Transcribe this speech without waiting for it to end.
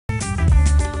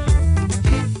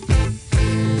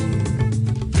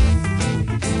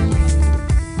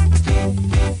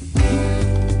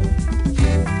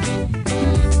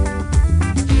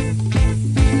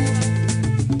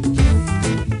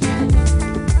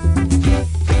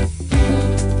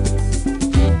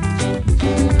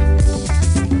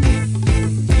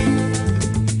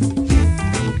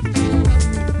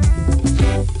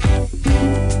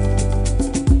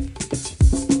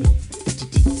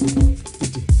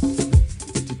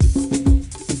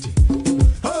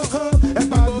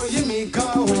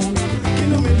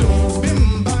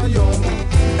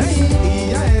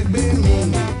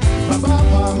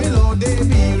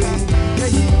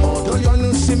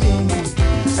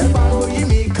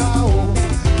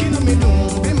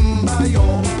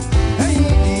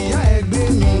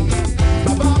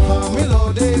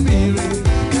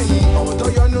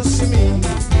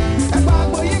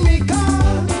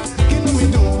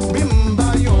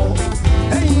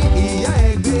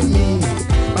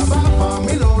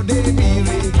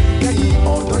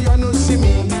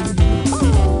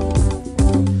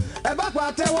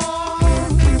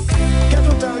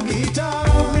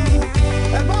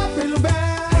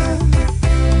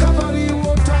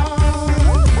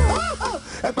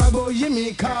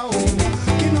mi ká o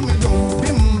kínú mi dùn bí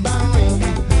n bá rìn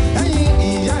ẹ̀yin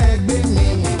ìyá ẹgbẹ́ mi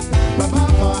bàbá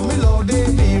fà mí lọ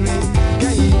débi re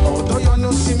kẹ́yìn ọ̀dọ́ yọ́nú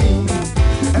sí mi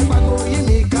ẹ gbàgbọ́ yí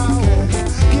mi ká o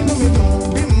kínú mi dùn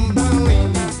bí n bá rìn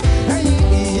ẹ̀yin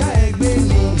ìyá ẹgbẹ́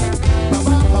mi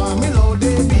bàbá fà mí lọ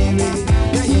débi re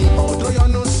kẹ́yìn ọ̀dọ́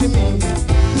yọ́nú sí mi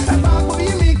ẹ gbàgbọ́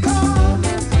yí mi ká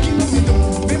kínú mi dùn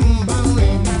bí n bá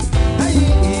rìn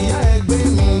ẹ̀yin ìyá ẹgbẹ́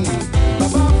mi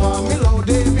bàbá fà mí lọ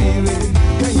débi re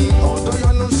kẹ́yìn ọ̀dọ́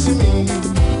yọ́nú sí mi.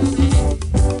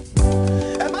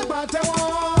 ẹ má gbà tẹ́wọ́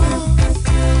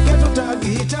kẹ́tù ta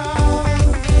gìtá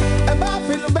ẹ bá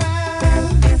fìlú bẹ́ẹ̀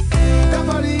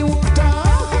kábàárì wúta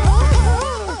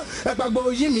ẹ gbàgbọ́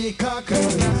yí mi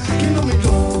káàkiri kínú mi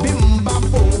dùn bí n bá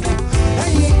fò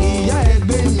ẹ̀yin ìyá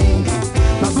ẹgbẹ́ mi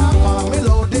bàbá fà mí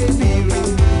lọ débi re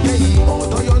kẹ́yìn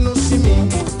ọ̀dọ́ yọ́nú sí mi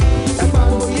ẹ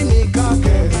gbàgbọ́ yí mi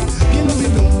káàkiri kínú mi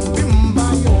dùn bí n bá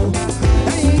fò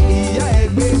ẹ̀yin ìyá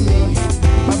ẹgbẹ́ mi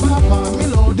bàbá fà mí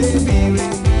lọ débi re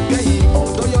kẹ́yìn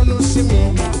ọ̀dọ́ yọ́nú sí mi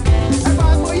ẹ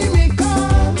gbàgbọ́ yí mi ká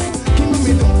kínú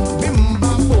mi dùn bí n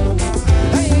bá fò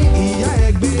ẹ̀yin ìyá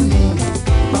ẹgbẹ́ mi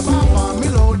bàbá fà mí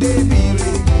lọ débi re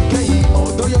kẹ́yìn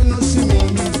ọ̀dọ́ yọ́nú sí mi.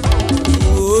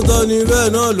 òótọ́ ni bẹ́ẹ̀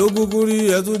náà ló kúkú rí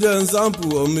ẹtún jẹ́ ń sáǹpù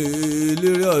ọmọ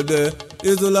eléré ọ̀dẹ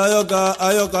ètò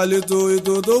ayọ́ka lẹ́tọ̀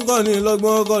ètò tó ń kọ́ni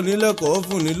lọ́gbọ́n kọ́ni lẹ́kọ̀ọ́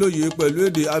fún ni lóye pẹ̀lú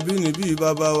èdè abínibí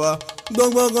bàbá wa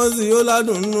gbọ́ngbọ́n kan sì ó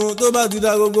ládùn nínú tó bá ti dá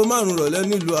agogo 5 rọ̀lẹ́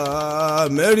nílùú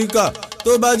Amẹ́ríkà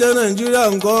tó bá jẹ́ Nàìjíríà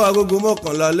ńkọ́ agogo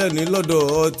 11 lẹ́ni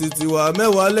lọ́dọ̀ títí wa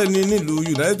 10 lẹ́ni nílùú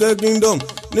United Kingdom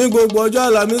ní gbogbo ọjọ́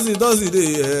Àlàmísì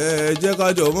tọ́sídẹ̀ẹ́ ẹ jẹ́ ká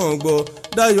jọ mọ́ gbọ́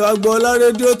Dayọ̀ Agboola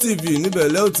rédíò TV níbẹ̀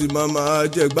lẹ́ ò ti máa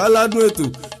jẹ̀gbá ládùn ètò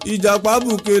ìjàpá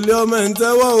bùkélé ọmọ ẹ̀ ń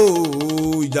tẹ́wọ́ o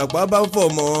ìjàpá bá ń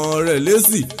fọmọ rẹ̀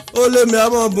lésì ó lé mi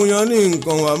àmọ́ buyan ní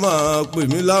nǹkan wà máa pè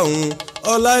mí láhùn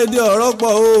Ọláìdé ọ̀rọ̀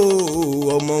pọ̀ o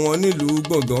ọmọ wọn nílùú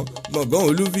gbọ̀ngàn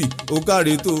olúfì ó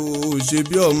káre tó ṣe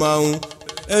bí ọmọ ahun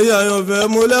ẹ̀yà àyànfẹ́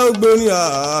mo lẹ́ ògbérin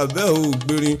àbẹ́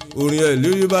ògbérin orin ẹ̀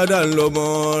lérí bá dà ń lọ́mọ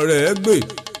rẹ̀ gbé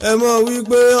ẹ mọ̀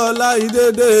wípé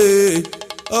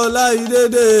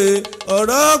Ọláìdé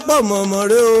ọ̀rọ̀ pọ̀ mọ̀mọ́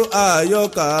rẹ o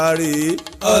àyọkà rè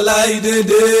Ọláìdé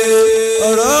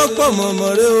ọ̀rọ̀ pọ̀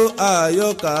mọ̀mọ́ rẹ o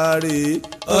àyọkà rè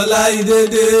Ọláìdé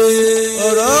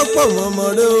ọ̀rọ̀ pọ̀ mọ̀mọ́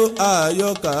rẹ o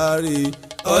àyọkà rè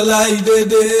Ọláìdé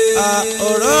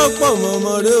ọ̀rọ̀ pọ̀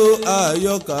mọ̀mọ́ rẹ o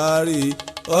àyọkà rè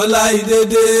Ọláìdé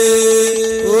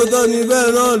òótọ́ ni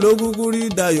bẹ́ẹ̀ náà ló kúkú rí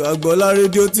Dayọ̀ Agboola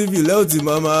rédíò TV lẹ́ò tí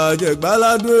máa jẹ̀gbá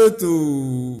ládùn ètò.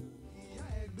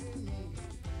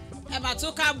 ẹ bá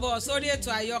tún káàbọ̀ sórí ètò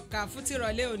àyọkà fún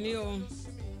tìrọ̀lẹ́ òní o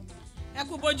ẹ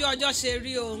kú bójú ọjọ́ ṣe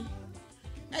rí o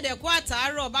ẹ dẹ̀ kú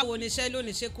àtàárọ̀ báwo ni iṣẹ́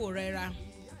lónìí ṣe kò rẹra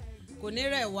kò ní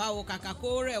rẹ̀ wá o kàkà kó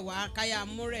rẹ̀ wá káyà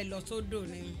mú rẹ̀ lọ sódò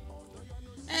ni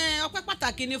ọpẹ́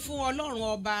pàtàkì ni fún Ọlọ́run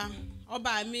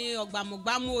ọba mi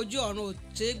ọ̀gbàmùgbàmù ojú ọ̀run ò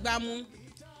ṣe é gbámú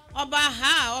ọba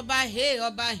ha ọba he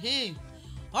ọba hin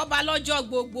ọba lọ́jọ́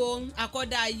gbogbo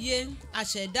akọ́dá ayé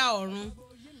àṣẹ̀dá ọ̀run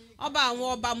ọba àwọn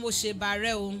ọba mo ṣèbà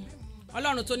rẹ o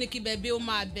Ọlọ́run tó ní kí bẹbí ó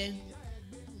máa bẹ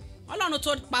Ọlọ́run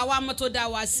tó pa wá mọ́ tó dá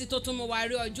wa sí tó tún mú wa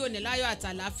rí ọjọ́ òní láyọ̀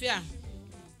àtàláfíà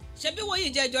ṣebí wòye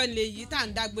ìjẹ́jọ́ lè yí tá à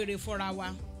ń dágbére fúnra wa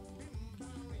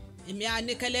èmi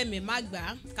aníkẹ́lẹ́ mi má gbà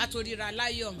á ká tó ríra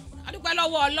láyọ̀ adúpẹ́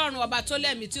lọ́wọ́ Ọlọ́run ọba tó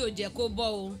lẹ́mìí tí ò jẹ́ kó bọ́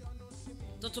o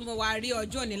tó tún mú wa rí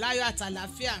ọjọ́ òní láyọ̀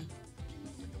àtàláfíà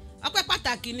ọpẹ́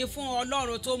pàtàkì ni fún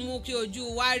Ọlọ́run tó mú kí ojú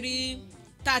wa rí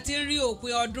tá a ti rí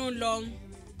òpin ọdún lọ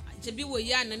ṣebí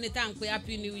wòye àná ní tá à ń pe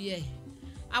happy new year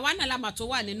àwa náà la mà tó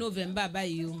wà ní November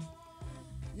báyìí o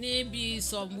níbi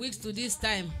some weeks to this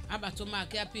time àbá tó máa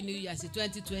kí happy new year sí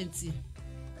 2020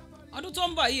 ọdún tó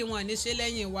ń bọ̀ yìí wọn ní ṣe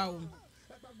lẹ́yìn wa o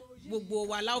gbogbo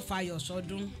wa láò fàyọ̀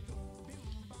sọdún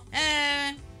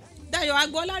Dayọ̀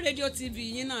Agboola rédíò TV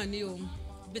yín náà ni o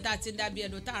bí ta ti ń dàbí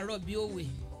ẹnu tá à ń rọ̀ bí òwe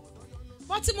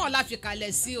Baltimore la fi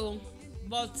kalẹ̀ sí o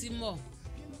Baltimore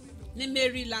ní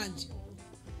Maryland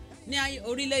ní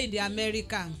orílẹ̀-èdè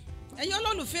Amẹ́ríkà ẹ̀yin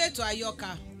olólùfẹ́ ètò àyọkà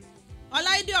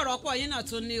Ọláìdé ọ̀rọ̀ pọ̀ yín náà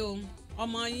tún ní o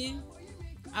ọmọ yín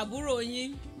àbúrò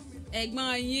yín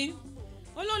ẹ̀gbọ́n yín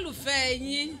olólùfẹ́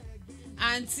yín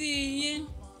àǹtí yín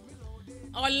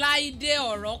Ọláìdé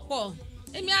ọ̀rọ̀ pọ̀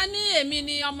èmi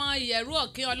ni ọmọ ìyẹ̀rú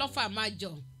ọ̀kín ọlọ́fà máa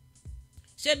jọ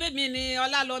ṣé bẹ́mi ni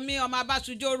Ọlálọ́mí ọmọ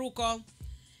Abátújó orúkọ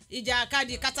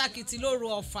ìjàkadì kátàkìtì lóru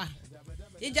Ọ̀fà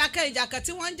ìjàkẹ́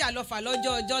tí wọ́n ń jà lọ́fà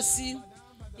lọ́jọ́ ọjọ́ sí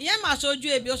ìyẹn máa ṣojú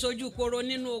ebi ó ṣojú poro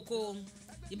nínú oko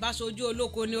ìbá ṣojú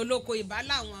olóko ni olóko ìbá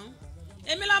làwọn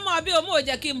èmi lọ́mọ bí o mò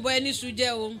jẹ́ kí n bọ ẹni sùn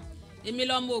jẹ́ o èmi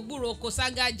lọ́mọ ògbúrò oko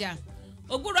ságàjà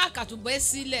ògbúrò àkàtúbọ̀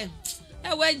sílẹ̀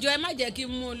ẹ̀wọ̀ ẹjọ́ ẹ má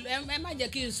jẹ́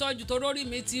kí n sọ́jú torí orí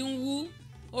mi ti ń wú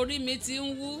orí mi ti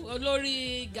ń wú,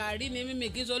 olórí gàrí ni mímì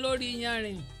kí n so lórí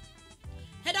yanrìn.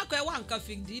 Ẹ dákun ẹ wá nǹkan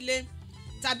fìdílé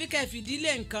tàbí kẹ́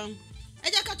fìdílé nǹkan. Ẹ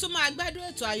jẹ́ ká tún máa gbádùn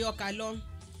ètò àyọkà lọ.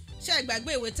 Ṣé ẹ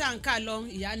gbàgbé ìwé tá à ń kà lọ,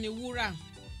 ìyá ni wúrà.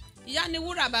 Ìyá ni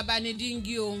wúrà, bàbá ni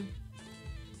díngí o.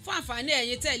 Fún àǹfààní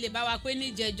ẹ̀yin tẹ́ lè bá wa pé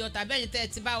níjẹjọ tàbí ẹ̀yin tẹ́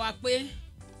ti bá wa pé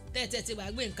tẹ́ ti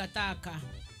gbàgbé nǹkan tá a kà.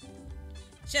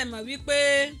 Ṣé ẹ mọ̀ wípé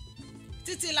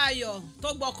Títílayọ̀ tó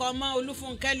gbọ́kọ mọ́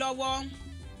Olúfúnkẹ́ lọ́wọ́,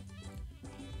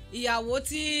 ìyàwó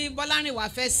tí Bọ́lárìnwá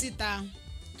fẹ́ síta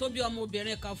tó bí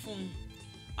ọmọbìnrin kan fún un.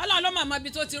 Ọlọ́run ló mọ̀ ibi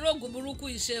tó ti rógùn burúkú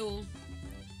iṣẹ́ o.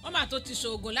 Wọ́n mà tó ti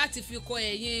ṣoògùn láti fi kọ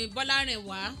ẹ̀yìn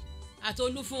Bọ́lárìnwá àti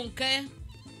Olúfúnkẹ́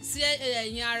sí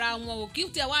ẹ̀yìn ara wọn ò kí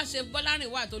tẹ̀ wá ṣe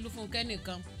Bọ́lárìnwá àti Olúfúnkẹ́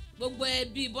nìkan, gbogbo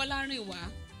ẹbí Bọ́lárìnwá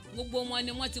gbogbo wọn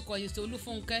ni wọ́n ti kọ̀yìn sí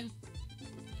Olúfúnkẹ́.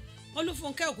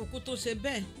 Olúfúnkẹ́ òkùnkù tó ṣe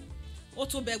bẹ́ẹ̀, ó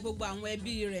tún bẹ gbogbo àwọn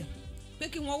ẹbí rẹ̀ pé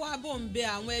kí wọ́n wá bò ń bẹ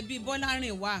àwọn ẹbí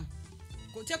Bọ́lárìnwá.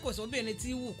 Kò tẹ́ kò sóbìnrin tí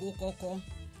wù kó kọ́kọ́,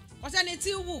 kò sẹ́ni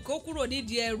tí wù kó kúrò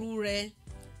nídìí ẹrù rẹ̀.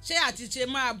 Ṣé àtiṣe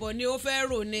máa bọ̀ ni ó fẹ́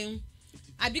rò ni,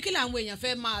 àbí kí làwọn èèyàn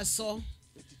fẹ́ máa sọ,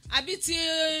 àbí tí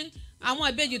àwọn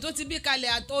ìbejì tó ti bí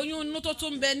kalẹ̀ àtọyún inú tó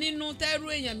tún bẹ nínú tẹ́rù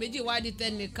èèyàn méjì wá di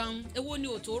tẹnìkan. Èwo ni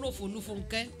òtòrò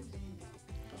f'Olúfúnkẹ́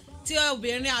tí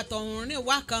obìnrin àtọ̀húnrìn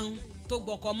wá kan tó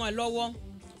gbọ́kọ mọ́ lọ́wọ́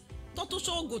tó tún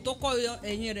ṣoògùn tó kọ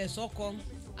ẹ̀yìn rẹ̀ sọ́kọ.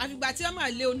 Àfìgbà tí wọ́n máa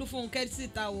lé Olúfúnkẹ́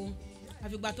síta o,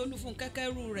 àfìgbà tó Olúfúnkẹ́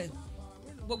kẹ́rù rẹ̀,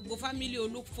 gbogbo fámílì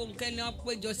Olúfúnkẹ́ ni wọ́n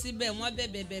péjọ síbẹ̀, wọ́n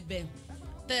bẹ̀bẹ̀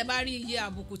tẹ́ ẹ bá rí iye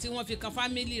àbùkù tí wọ́n fi kan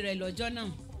fámílì rẹ̀ lọ́jọ́ náà.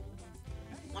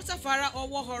 Wọ́n ṣàfara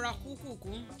ọwọ́ ọ̀ra kúkùkù.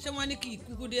 Ṣé wọ́n ní kí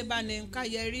ìkúkú dé bá ní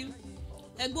káyẹ rí?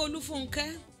 Ẹgbẹ́ Olúfúnkẹ́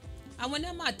àwọn ní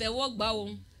máa tẹ́wọ́ gbà o,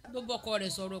 ló bọ́kọ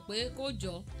rẹ̀ sọ̀rọ̀ pé kó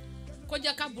jọ kó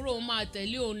jẹ́ kábúrò òun máa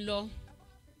tẹ̀lé òun lọ.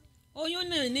 Oyún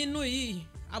náà nínú yìí,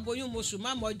 aboyún mọ̀ṣù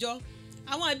má mọ́jọ́,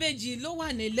 àwọn ìbejì ló wà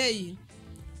nílẹ̀ yìí.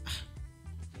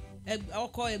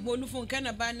 Ọkọ ẹ̀gbọ́n Olúfúnkẹ́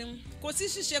náà bá ní kò sí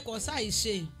ṣíṣe kò sáì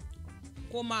ṣe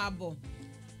kó máa bọ̀.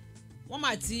 Wọ́n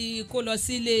mà ti kó lọ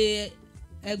sílé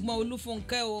ẹ̀gbọ́n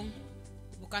Olúfúnkẹ́ o,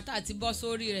 bùkátà ti bọ́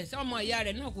sórí rẹ̀. Ṣé ọmọ ìyá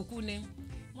rẹ̀ náà kúkú ni?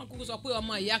 Wọ́n kúkú sọ pé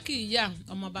ọmọ ìyá kì í yá,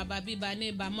 ọmọ bàbá bíbá ní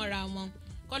ìbámọ́ra wọn,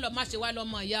 kọ́ lọ má ṣe wá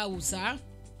lọ́mọ ìyá òòṣà.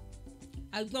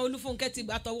 Ẹ̀gbọ́n Olúfúnkẹ́ ti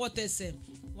gbà tọwọ́ tẹsẹ̀,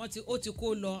 ó ti kó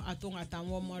lọ àtòun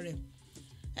àtàwọn ọmọ rẹ̀.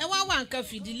 Ẹ wá wá nǹkan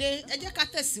fìdílé. Ẹ jẹ́ ká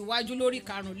tẹ̀síwájú lórí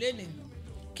karùn-ún lénìí.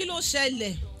 Kí ló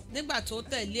ṣẹlẹ̀ nígbà tó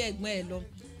tẹ̀lé ẹ̀gbọ́n ẹ̀ lọ,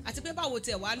 àti pé báwo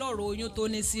tiẹ̀ wá lọ́rọ̀ oyún tó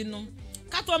ní sínú.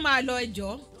 Ká tó máa lọ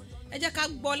ẹjọ́, ẹ jẹ́ ká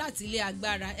gbọ́ láti ilé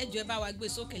agbára. Ẹjọ́ ẹ bá wa gbé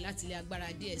sókè láti ilé agbára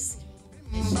díẹ̀ sí.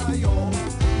 Báyọ̀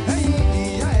ẹ̀yin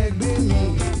ìyá ẹgbẹ́ mi,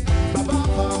 bàbá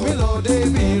mi lọ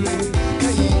débi rẹ̀,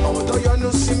 kẹ́yìn ọ̀dọ́ yọ́nú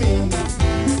sí mi.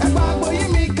 Ẹ gbàgbọ́ yí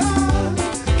mi ká,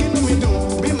 kínú mi dùn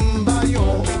bí n bá yọ̀.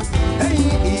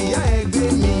 Ẹ̀yin ìyá ẹgbẹ́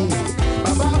mi,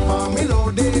 bàbá mi lọ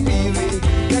débi rẹ̀,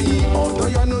 kẹ́yìn ọ̀dọ́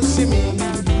yọ́nú sí mi.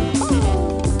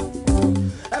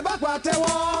 Ẹ bá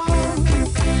pàtẹ́wọ́,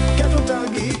 kẹ́tùn ta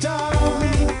gìtá,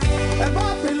 ẹ bá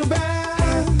pẹ̀lú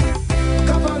bẹ́ẹ̀,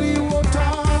 kábàárì wò tá.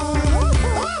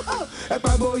 Ẹ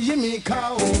gbàgbọ́ yí mi ká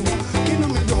o, kínú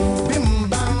mi dùn bí n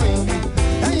bá rìn.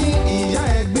 Ẹ̀yin ìyá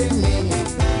ẹgbẹ́ mi,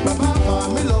 bàbá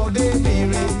mi lọ débi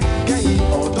rẹ̀, kẹ́yìn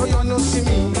ọ̀dọ́ yọ́nú sí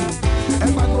mi. Ẹ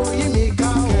gbàgbọ́ yí mi ká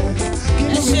o, kínú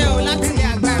mi Ẹ ṣé o, dùn láti bí ilé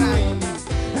n bá agbára. rìn.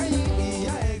 Ẹ̀yin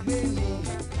ìyá ẹgbẹ́ mi.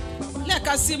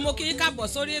 Lẹ́ẹ̀kan sí mo kí yín káàbọ̀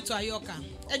sórí ètò àyọkà.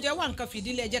 Ẹ jẹ́ wá nǹkan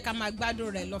fìdílé, ẹ jẹ́ ká máa gbádùn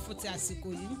rẹ̀ lọ fún ti àsìkò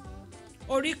yìí.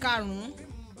 Orí karùn-ún.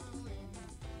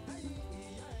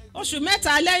 Oṣù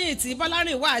mẹ́ta lẹ́yìn tí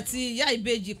Bọ́lárìnwá àti ìyá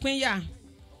ìbejì pínyà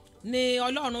ni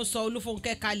Ọlọ́run sọ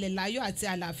Olúfúnkẹ́ kalẹ̀ láyọ̀ àti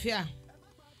àlàáfíà,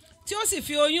 tí ó sì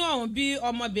fi oyún ọ̀hún bí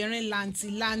ọmọbìnrin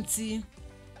làǹtìlanti.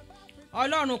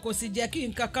 Ọlọ́run kò sì jẹ́ kí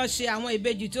nǹkan kan ṣe àwọn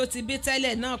ìbejì tí ó ti bí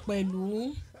tẹ́lẹ̀ náà pẹ̀lú.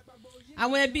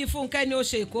 Àwọn ẹbí Fúnkẹ́ ni ó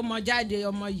ṣe ìkómọjáde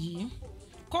ọmọ yìí.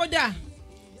 Kódà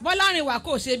Bọ́lárìnwá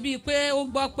kò ṣe bíi pé ó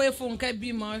gbọ́ pé Fúnkẹ́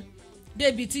bímọ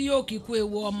débi tí yóò kíkú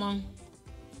ewu ọmọ.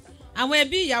 Àwọn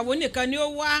ẹbí ìyàwó nìkan ni ó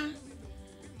wá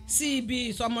sí ibi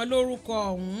ìsọmọlórúkọ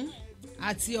ọ̀hún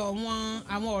àti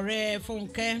àwọn ọ̀rẹ́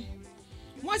Fúnkẹ́.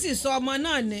 Wọ́n sì sọ ọmọ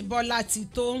náà ní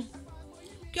Bọ́látitó.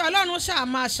 Kí Ọlọ́run ṣáà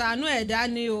máa ṣàánú ẹ̀dá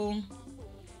ni o,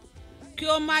 kí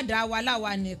ó má dá wa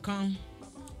láwa nìkan.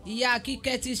 Ìyá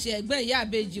Kíkẹ́ tí ṣe ẹ̀gbẹ́ ìyá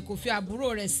ìbejì kò fi àbúrò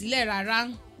rẹ̀ sílẹ̀ rárá.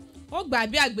 Ó gbà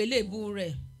bí àgbélébù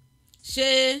rẹ̀. Ṣé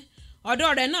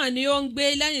ọ̀dọ̀ rẹ̀ náà ni ó ń gbé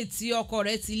lẹ́yìn tí ọkọ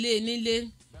rẹ̀ ti lé nílé.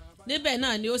 Níbẹ̀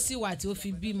náà ni ó sì wà tí ó fi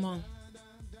bímọ.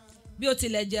 Bí ó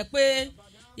tilẹ̀ jẹ́ pé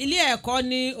ilé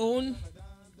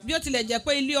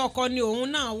ọkọ ni òun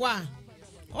náà wà,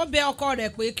 ó bẹ ọkọ rẹ̀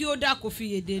pé kí ó dákun fi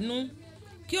yèdénú,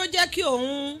 kí ó jẹ́ kí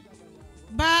òun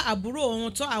bá àbúrò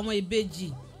òun tọ́ àwọn ìbejì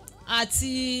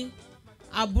àti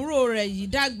àbúrò rẹ̀ yìí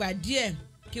dàgbà díẹ̀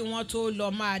kí wọ́n tó lọ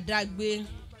máa dágbé.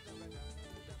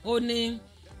 ó ní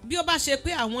bí ó bá ṣe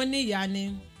pé àwọn níyà ni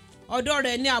ọ̀dọ̀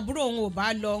rẹ̀ ní àbúrò òun ò bá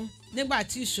lọ nígbà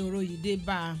tí ìṣòro yìí dé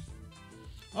bá a.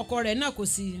 ọkọ rẹ̀ náà kò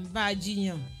sì bá a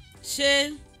jiyàn. ṣé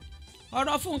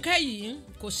ọ̀rọ̀ Fúnkẹ́ yìí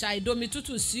kò ṣàìdomi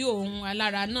tútù sí òun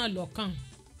alára náà lọ́kàn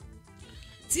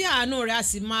tí àánú rẹ̀ a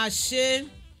sì máa ṣe é.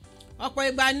 ọ̀pọ̀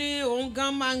ìgbà ni òun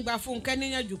gan máa ń gba Fúnkẹ́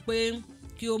níyànjú pé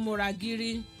kí ó múra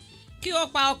gírí kí ó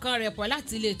pa ọkàn rẹ̀ pọ̀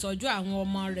láti lè tọ́jú àwọn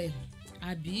ọmọ rẹ̀.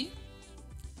 àbí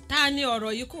ta ni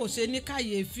ọ̀rọ̀ yìí kò ṣe ní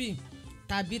kàyéfì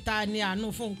tàbí ta ni àánú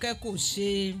Fúnkẹ́ kò ṣe.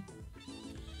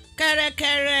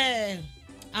 kẹ́rẹ́kẹ́rẹ́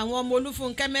àwọn ọmọ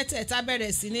Olúfúnkẹ́ mẹ́tẹ̀ẹ̀ta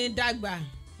bẹ̀rẹ̀ sí ní dàgbà.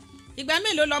 ìgbà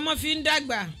mélòó lọmọ fi ń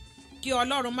dàgbà kí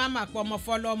Ọlọ́run má má pọ̀ ọmọ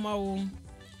fọlọ́mọ o.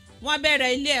 wọ́n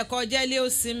bẹ̀rẹ̀ ilé ẹ̀kọ́ jẹ́lé ó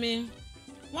sinmi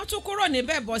wọ́n tún kúrò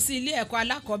níbẹ̀ bọ́ sí ilé ẹ̀kọ́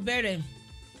alákọ̀ọ́bẹ̀rẹ̀.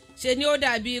 ṣe ni ó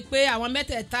dàbí pé àwọn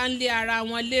mẹ́tẹ̀ẹ̀ta ń lé ara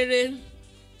wọn léré.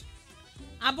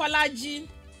 Abọ́lájí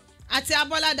àti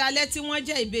Abọ́ládalẹ́ tí wọ́n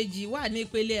jẹ́ ìbejì wà ní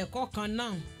ìpele ẹ̀kọ́ kan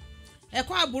náà.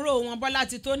 ẹ̀kọ́ àbúrò wọn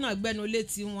Bọ́látitó náà gbẹ́nu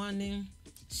létí wọn ni.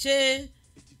 ṣé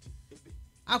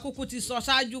akúkú ti sọ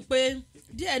ṣáájú pé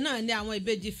díẹ̀ náà ni àwọn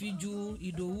ìbejì fi ju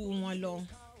Ìdòwú wọn lọ.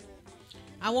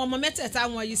 àwọn ọmọ mẹ́tẹ̀ẹ̀ta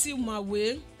wọ̀nyí sì mọ̀wé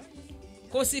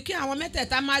kò sí kí àwọn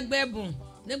mẹ́tẹ̀ẹ̀ta má gbẹ̀bùn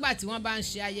nígbà tí wọ́n bá ń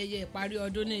ṣe ayẹyẹ ìparí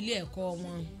ọdún ní ilé ẹ̀kọ́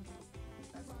wọn.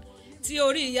 tí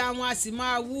orí ìyá wọn a sì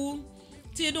máa wú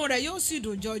tí inú rẹ̀ yóò sì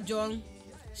dùn jọjọ.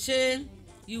 ṣé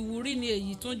ìwúrí ni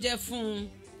èyí tún jẹ́ fún un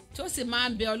tó sì máa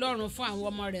ń bẹ Ọlọ́run fún àwọn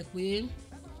ọmọ rẹ̀ pé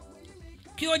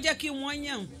kí ó jẹ́ kí wọ́n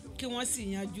yàn kí wọ́n sì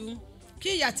yanjú kí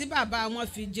ìyà tí bàbá wọn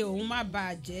fi jẹ òun má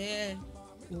bàa jẹ́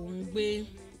òun gbé.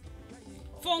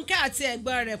 Fúnkẹ́ àti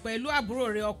ẹ̀gbọ́n rẹ̀ pẹ̀lú àbúrò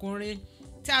rẹ̀ ọkùnrin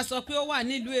tí a sọ pé ó wà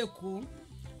nílùú Èkó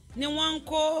ni wọ́n ń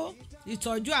kó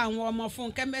ìtọ́jú àwọn ọmọ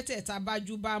Fúnkẹ́ mẹ́tẹ̀ẹ̀ta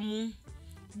bájúbámú.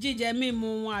 jíjẹ mímu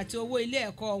wọn àti owó ilé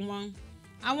ẹ̀kọ́ wọn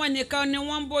àwọn nìkan ni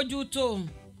wọ́n ń bójú tó.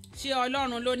 ṣé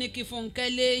Ọlọ́run ló ní kí Fúnkẹ́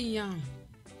léèyàn?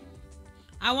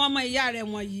 àwọn ọmọ ìyá rẹ̀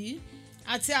wọ̀nyí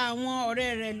àti àwọn ọ̀rẹ́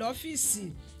rẹ̀ lọ́fíìsì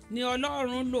ni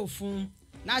Ọlọ́run lò fún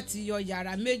láti yọ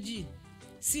yàrá méjì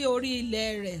sí orí ilẹ̀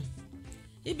rẹ̀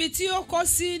ibi tí ó kó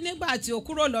sí nígbà tí ó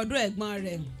kúrò lọ́dọ̀ ẹ̀gbọ́n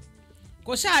rẹ̀.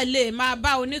 kò ṣáà lè máa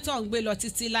bá onítọ̀hún gbé lọ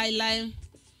títí láéláé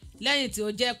lẹ́yìn tí ó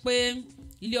jẹ́ pé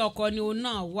ilé ọkọ ni òun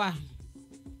náà wà.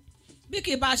 bí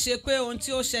kì bá ṣe pé ohun tí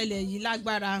ó ṣẹlẹ̀ yìí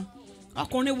lágbára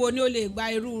ọkùnrin wo ni ó lè gba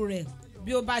irú rẹ̀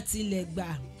bí ó bá tilẹ̀ gbà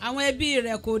àwọn ẹbí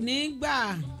rẹ̀ kò ní í gbà.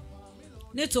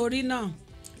 nítorí náà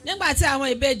nígbà tí àwọn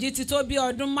ìbejì ti tó bí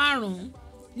ọdún 5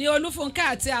 ni Olúfúnkẹ́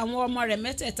àti àwọn ọmọ rẹ̀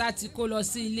mẹ́tẹ̀ẹ̀ta ti kó lọ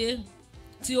sí ilé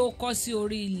tí ó kọ́ sí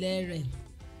orí ilẹ̀ rẹ̀.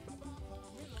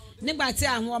 nígbà tí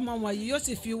àwọn ọmọ wọ̀nyí yóò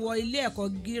sì fi wọ ilé ẹ̀kọ́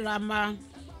gírámà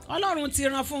Ọlọ́run ti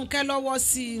ran Fúnkẹ́ lọ́wọ́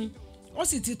sí i ó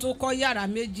sì ti tó kọ́ yàrá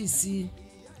 2 sí i.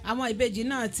 àwọn ìbejì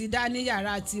náà ti dá ní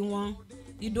yàrá tiwọn.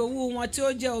 Ìdòwú wọn tí ó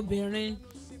jẹ́ obìnrin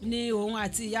ni òun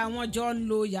àti ìyá wọn jọ ń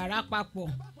lo yàrá papọ̀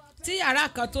tí yàrá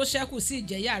kan tó ṣẹ́kù sì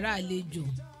jẹ́ yàrá àlejò.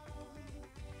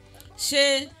 ṣé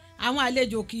àwọn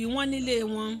àlejò kì í wọ́n nílé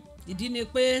wọn? ìdí ni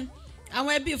pé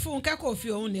àwọn ẹbí Fúnkẹ́ kò fi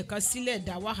òun nìkan sílẹ̀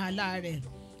dá wàhálà rẹ̀.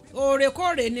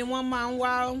 òòrèkóòrè ni wọ́n máa ń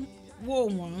wá wò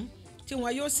wọ́n tí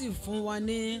wọ́n yóò sì fún wọn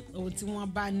ní ohun tí wọ́n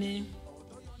bá ní.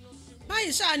 báyìí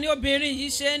ṣáà ni obìnrin yìí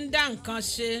ṣe ń dá nǹkan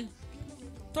ṣe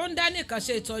tó ń dá nìkan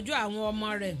ṣe ìtọ́jú àwọn ọmọ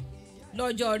rẹ̀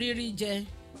lọ́jọ́ rírí jẹ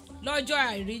lọ́jọ́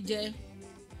àìrí jẹ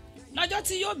lọ́jọ́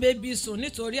tí yóò bébí sùn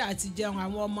nítorí àti jẹun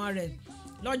àwọn ọmọ rẹ̀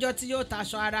lọ́jọ́ tí yóò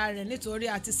taṣọ ara rẹ̀ nítorí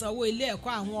àti sanwó ilé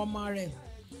ẹ̀kọ́ àwọn ọmọ rẹ̀.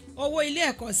 owó ilé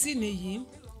ẹ̀kọ́ sì nìyí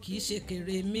kì í ṣe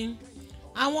kèrèmí.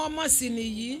 àwọn ọmọ sì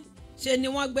nìyí ṣe ni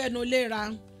wọ́n gbẹ́nu léra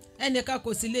ẹnìkan kò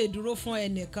sì lè dúró fún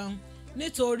ẹnìkan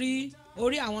nítorí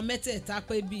orí àwọn mẹ́tẹ̀ẹ̀ta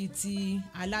pé bíi ti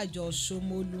alájọ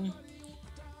Ṣómólú.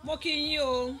 mo kí yín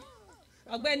o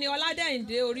ọ̀gbẹ́ni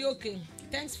Ọládẹ́yìndé orí òkè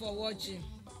thanks for watching.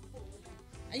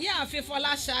 Ìyáàfin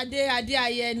Fọláṣadé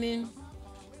Adéayẹni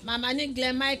màmá ní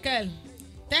Glenn Michael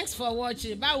thanks for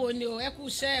watching. báwo ni o ẹ kú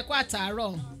iṣẹ́ ẹ kú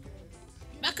àtàárọ̀.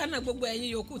 bákan náà gbogbo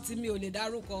ẹ̀yin yòókù tí mi ò lè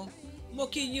dárúkọ mo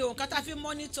kí yín o kátà fi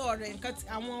mọ́nítọ̀ rẹ̀ nǹkan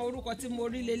àwọn orúkọ tí mo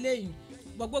rí lélẹ́yìn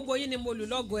gbogbo yín ni mo lù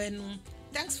lọ́gọ̀ ẹnu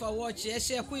thanks for watching. ẹ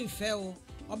ṣé ẹ kú ìfẹ́ o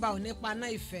ọba ò ní paná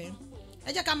ìfẹ́. ẹ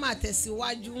jẹ́ ká máa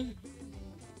tẹ̀síwájú.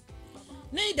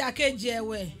 ní ìdàkejì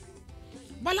ẹ̀wẹ̀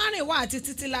Bọ́lárìnwá àti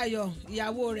Títílayọ̀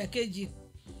ìyàwó rẹ̀ kejì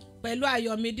pẹ̀lú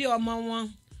Ayọ̀mídé ọmọ wọn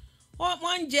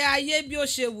wọ́n ń jẹ ayé bí ó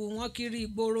ṣe wù wọ́n kiri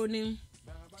ìgboro ni.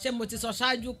 ṣé mo ti sọ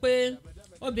ṣáájú pé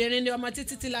obìnrin ni ọmọ tí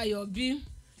Títílayọ̀ bí?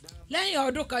 lẹ́yìn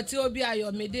ọdún kan tí ó bí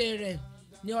Ayọ̀mídé rẹ̀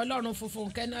ni Ọlọ́run fún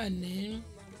Fúnkẹ́ náà ní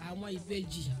àwọn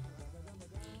ìbejì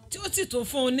tí ó sì tún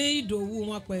fún un ní Ìdòwú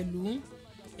wọn pẹ̀lú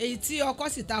èyí tí ọkọ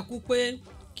sì takú pé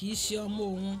kì í ṣe ọmọ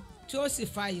òun tí ó sì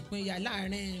fa ìpínyà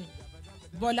láàrin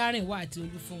Bọ́lárìnwá àti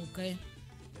Olúfúnkẹ́.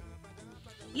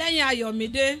 lẹ́yìn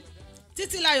Ayọ̀mídé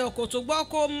Títílayọ̀ kò tún gbọ́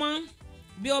kó mọ́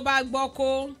bí ó bá gbọ́ kó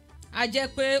a jẹ́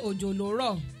pé òjò ló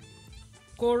rọ̀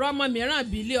kò rọ́mọ mìíràn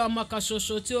bí ilé ọmọ kan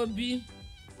ṣoṣo tí ó bí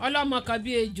ọlọ́mọ kan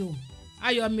bí ejò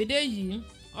Ayọ̀mídé yìí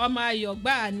ọmọ ayọ̀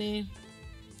gbáà ni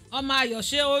ọmọ ayọ̀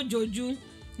ṣé ó jojú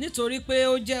nítorí pé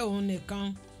ó jẹ́ òun nìkan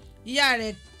ìyá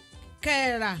rẹ̀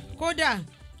kẹ́ẹ̀rà kódà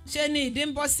ṣe ni ìdí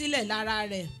ń bọ́ sílẹ̀ lára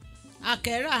rẹ̀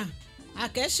àkẹ́rà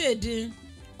àkẹ́ṣèdín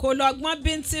kò lọ́gbọ́n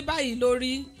bíntín báyìí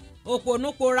lórí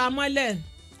òpònúpora mọ́lẹ̀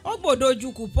ó gbòdojú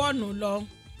kùpọ́ọ̀nù lọ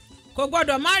kò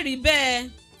gbọ́dọ̀ má rí bẹ́ẹ̀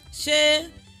ṣe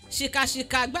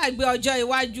ṣìkàṣìkà gbàgbé ọjọ́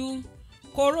iwájú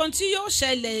kò rohun tí yóò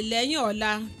ṣẹlẹ̀ lẹ́yìn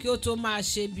ọ̀la kí ó tó máa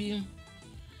ṣe bí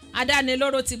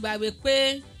adánilóró ti gbàgbé pé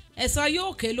ẹ̀san yóò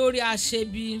ké lórí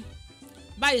aṣebi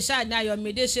báyìí ṣáà ni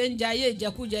Ayọ̀mídé ṣe ń jayé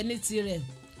ìjẹkújẹ ní tirẹ̀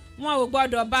wọn ò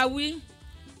gbọ́dọ̀ bá wí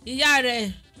ìyá rẹ̀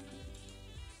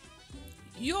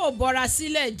yóò bọ́ra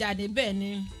sílẹ̀ jà níbẹ̀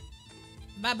ni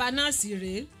bàbá náà sì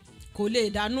rèé kò lè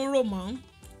dánú rò mọ́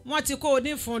wọ́n ti kó o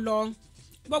nífun lọ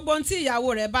gbogbo ohun tí ìyàwó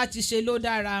rẹ̀ bá ti ṣe ló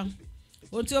dára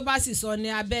ohun tí ó bá sì sọ ní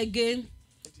abẹ́gé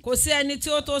kò sí ẹni tí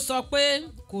ó tó sọ pé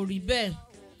kò rí bẹ́ẹ̀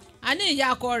a ní ìyá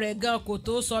ọkọ rẹ̀ gan kò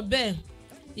tó sọ bẹ́ẹ̀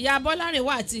ìyá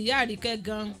Bọ́lárìnwá àti ìyá Àríkẹ́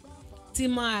gan ti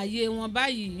mọ ààyè wọn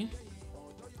báyìí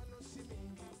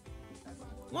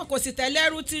wọn kò sì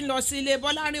tẹ́lẹ́rú tí ń lọ sí ilé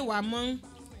Bọ́lárìnwá mọ́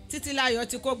Títílayọ̀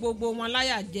ti kó gbogbo wọn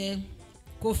láyà jẹ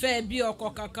kò fẹ́ bí ọkọ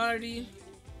kankan rí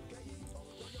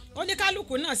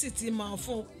oníkálukú náà sì ti mọ̀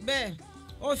fún bẹ́ẹ̀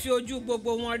ó fi ojú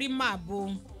gbogbo wọn rí màbo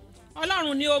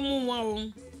Ọlọ́run ni ó mú wọn o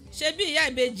ṣé bí ìyá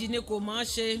ìbejì ni kò mọ̀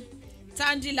ṣe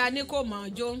tàǹdìlà ni kò mọ̀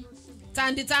jó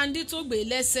tàǹdìtàǹdì tún gbé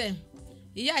lẹ́sẹ̀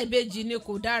ìyá ìbejì ni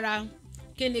kò dára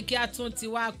kí ni kí a tún ti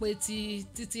wá pé ti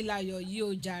Títílayọ̀ yìí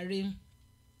ó jàre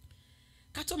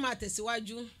ká tó máa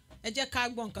tẹ̀síwájú ẹ jẹ́ ká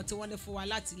gbọ́ nǹkan tí wọ́n ní fún wa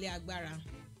láti ilé agbára.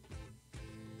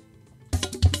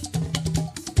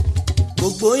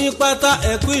 gbogbo yín pátá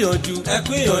ẹ kú ìyànjú ẹ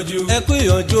kú ìyànjú ẹ kú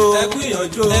ìyànjú ẹ kú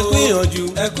ìyànjú ẹ kú ìyànjú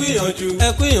ẹ kú ìyànjú ẹ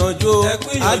kú ìyànjú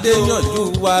adéyànjú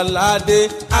wà ládé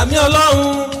àmì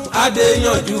Ọlọ́run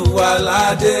adéyànjú wà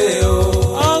ládé o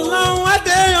Ọlọ́run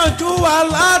adéyànjú wà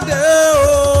ládé o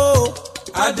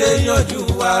adéyànjú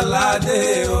wà ládé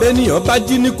o. bẹ́nìyàn bá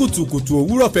jí ní kùtùkùtù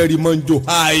òwúrọ̀ fẹ́ rí mọ́njò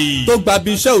àì tó gba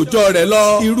bí iṣẹ́ òòjọ́ rẹ̀ lọ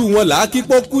irú wọn là á kí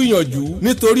pókú ìyànjú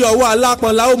nítorí ọwọ́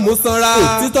alápọn la ó mú sanra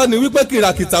òtítọ́ ni wípé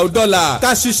kìràkìtà ò dọ́là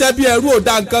ká ṣiṣẹ́ bí ẹrú ò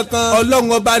dá nǹkan kan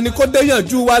Ọlọ́run ọba ni kó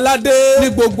déyànjú wà ládé ní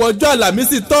gbogbo ọjọ́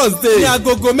àlàmísì Thursday ní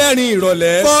agogo 4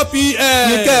 ìrọ̀lẹ́ 4 p.m.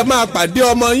 ní kẹ́ ẹ máa pàdé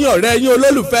ọmọ yín ọ̀rẹ́ yín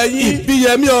olólùfẹ́ yín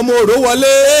ìbíyẹmí ọmọ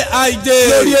òrówọlé AIJ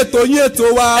lórí ètò yín ètò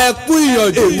wa ẹ kú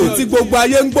ìyànjú ètò tí gbogbo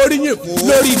ayé ń gbóríyìn fún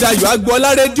lórí Dayọ̀ Agboola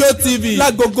rédíò TV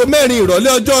lágogo 4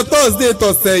 ìrọ̀lẹ́ ọjọ́ Thursday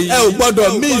tọ̀sẹ̀ yìí ẹ ò gbọ́dọ̀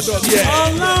miss ẹ̀.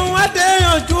 Ọlọ́run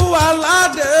adéyànjú wà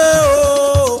ládé o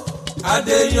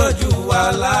adéyànjú wà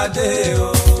ládé o.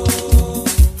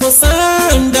 For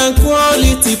sound and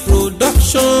quality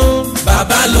production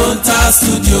Babalonta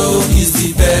Studio is the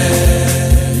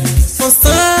best. For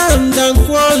sound and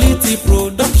quality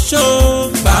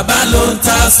production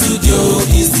Babalonta Studio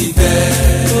is the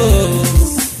best. Oh.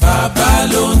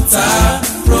 Babalonta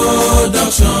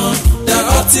Production, the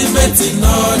ultimate in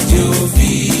audio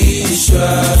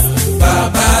visual.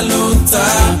 Babalonta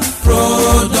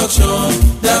Production,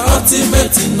 the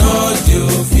ultimate in audio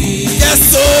visual. Yes,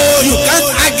 so you can't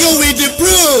argue with the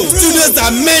proof. Studios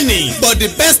are many, but the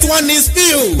best one is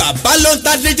few.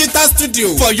 Babalonta Digital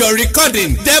Studio for your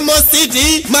recording, demo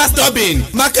CD, mastering,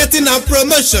 marketing and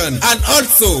promotion, and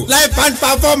also live band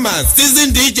performance,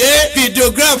 seasoned DJ,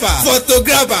 videographer,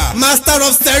 photographer, master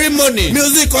of ceremony,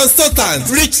 music consultant.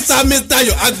 Reach Samis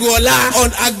Dayọ̀ Agboola on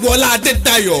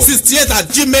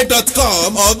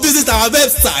agbooladedayo68@gmail.com or visit our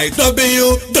website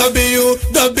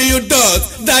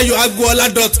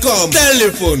www.dayoagboola.com.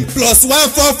 Telephone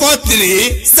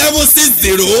 +1443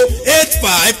 760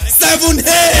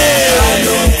 8578.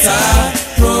 Babalonta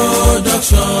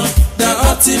Production, the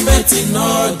ultimate in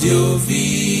audio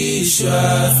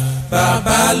visual.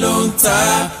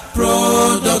 Babalonta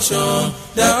Production,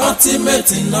 the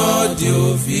ultimate in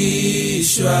audio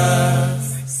visual.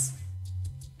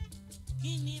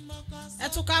 ẹ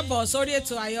tún káàbọ̀ sórí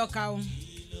ètò àyọkà o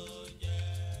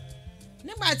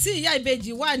nígbà tí ìyá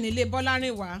ìbejì wà nílé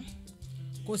Bọ́lárìnwá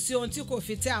kò sí ohun tí kò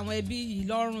fi tẹ́ àwọn ẹbí yìí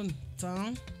lọ́rùn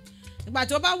tán ìgbà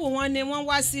tó bá wù wọ́n ni wọ́n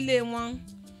wá sílé wọn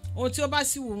ohun tí ó bá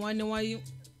sì wù wọ́n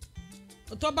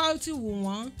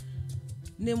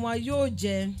ni wọ́n yóò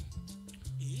jẹ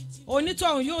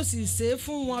onítọ̀hún yóò sì ṣe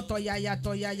fún wọn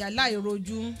tọ̀yàyà láì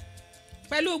rojú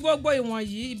pẹ̀lú gbogbo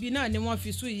ìwọ̀nyí ibi náà ni wọ́n fi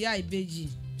sú ìyá ìbejì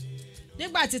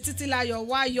nígbà tí Títílayọ̀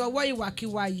wá yọwọ́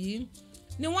ìwàkiwà yìí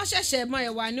ni wọ́n ṣẹ̀ṣẹ̀ mọ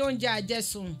ẹ̀wà ní oúnjẹ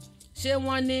àjẹsùn ṣé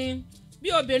wọ́n ní bí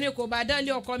obìnrin kò bá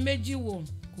dánlé ọkọ méjì wò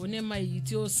kò ní mọ èyí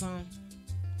tí ó san.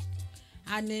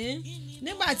 àní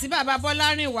nígbà tí bàbá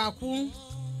Bọ́lárìnwá kú,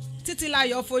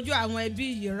 Títílayọ̀ fojú àwọn ẹbí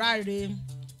yìí ráre,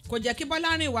 kò jẹ́ kí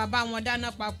Bọ́lárìnwá bá wọn dáná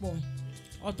papọ̀.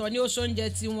 ọ̀tọ̀ ni ó ṣoúnjẹ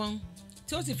tiwọn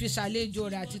tí ó sì fi ṣàlejò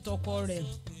rẹ̀ àti tọkọ rẹ̀.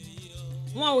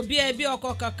 wọn ò bí ẹbí ọkọ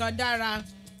kankan dára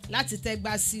láti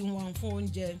tẹ́gbá sí wọn fún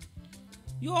oúnjẹ.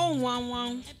 yóò wọn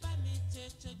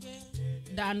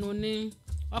dànù ni.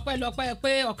 ọpẹ́lọpẹ́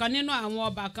pé ọ̀kan nínú àwọn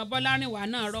ọbàkan Bọ́lárìnwá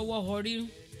náà rọ́wọ́ họrí.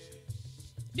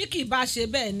 bí kì í bá ṣe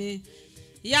bẹ́ẹ̀ ni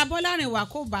ìyá Bọ́lárìnwá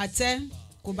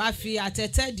kò bá fi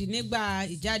àtẹ̀tẹ̀ dì nígbà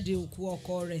ìjáde òkú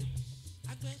ọkọ rẹ̀.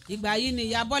 ìgbà yìí ni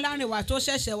ìyá Bọ́lárìnwá tó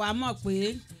ṣẹ̀ṣẹ̀ wá mọ̀ pé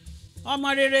ọmọ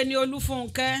rere ni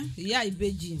Olúfúnkẹ́, ìyá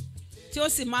ìbejì, tí ó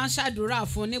sì máa ń ṣàdúrà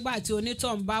fún nígbà tí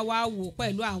onítọ̀hún bá wá wò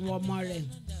pẹ̀lú àwọn ọmọ rẹ̀.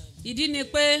 ìdí ni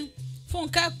pé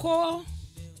Fúnkẹ́ kó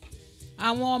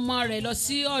àwọn ọmọ rẹ̀ lọ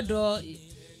sí ọ̀dọ̀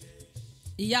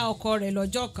ìyá ọkọ rẹ̀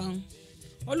lọ́jọ́ kan.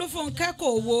 Olúfúnkẹ́ kò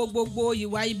wo gbogbo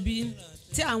ìwà ibi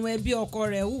tí àwọn ẹbí ọkọ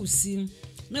rẹ̀ hù sí.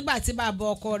 nígbà tí bàbá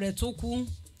ọkọ rẹ̀ tó kú,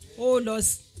 ó lọ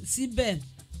síbẹ̀,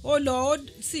 ó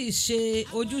sì ṣe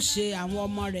ojúṣe àwọn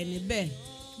ọmọ rẹ̀ níbẹ̀.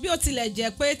 bí ó tilẹ̀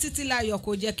jẹ́ pé Títílayọ̀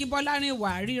kò jẹ́ kí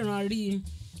Bọ́lárìnwá ríran rí i,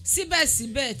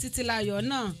 síbẹ̀síbẹ̀ Títílayọ̀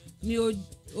náà ni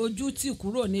ojú tì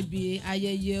kúrò níbi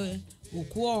ayẹyẹ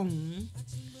òkú ọ̀hún.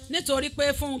 nítorí pé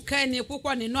Fúnkẹ́ ni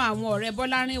púpọ̀ nínú àwọn ọ̀rẹ́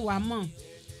Bọ́lárìnwá mọ̀,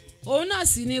 òun náà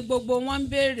sì ni gbogbo wọn ń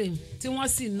béèrè tí wọ́n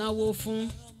sì náwó fún.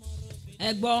 ẹ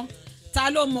gbọ́, ta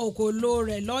ló mọ òkòló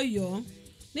rẹ̀ lọ́yọ̀ọ́?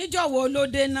 níjọ̀wọ́ ló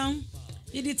dé ná.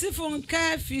 ìdí tí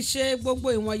Fúnkẹ́ fi ṣe gbogbo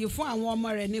ìwọ̀nyí fún àwọn ọmọ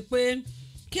rẹ̀ ni pé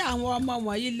kí àwọn ọmọ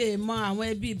wọ̀nyí lè mọ àwọn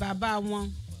ẹbí bàbá wọn,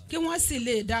 kí wọ́n sì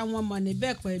lè dá wọn mọ̀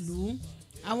níbẹ̀ pẹ̀lú.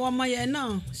 àwọn ọmọ yẹn náà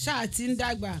ṣáà ti ń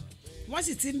dàgbà, wọ́n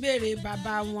sì ti ń béèrè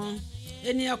bàbá wọn.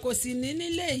 ènìyàn kò sì ní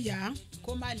nílé ìyá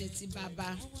kó má lè ti bàbá.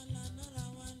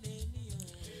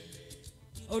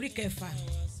 orí kẹfà.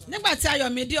 nígbà tí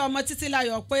Ayọ̀mídé ọmọ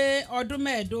Títílayọ̀ pé ọdún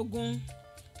 15,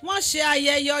 wọ́n ṣe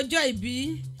ayẹyẹ ọjọ́ ìbí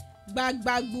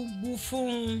gbagbagbugbu fún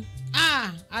un.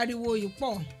 ariwo yìí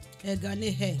pọ̀, ẹ̀gàn ni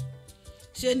ẹ̀.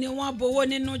 ṣe ni wọ́n bowó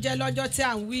nínú jẹ́ lọ́jọ́ tí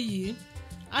à ń wí yìí.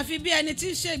 àfi bí ẹni tí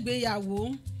ń ṣègbéyàwó.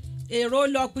 èrò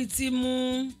lọ pitì mú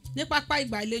ní pápá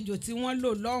ìgbàlejò tí wọ́n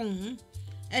lò lọ́hùn-ún.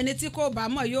 ẹni tí kò bá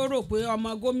mọ̀ yóò rò pé ọmọ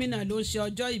gómìnà ló ń ṣe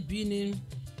ọjọ́ ìbí ni.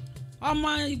 ọmọ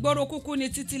ìgboro kúkú ni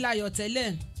Títílayọ̀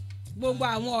tẹ́lẹ̀. gbogbo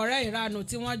àwọn ọ̀rẹ́ ìranù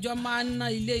tí wọ́n jọ máa ń ná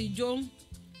ilé ijó,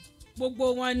 gbogbo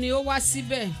wọn ni ó wá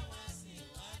síbẹ̀.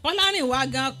 Bọ́lárìnwá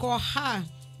gan kọ ha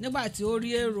nígbà tí ó rí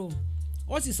èrò.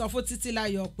 ó sì sọ fún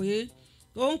Títílayọ̀ pé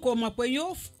òun kò mọ̀ pé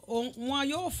wọn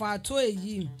yóò fà á tó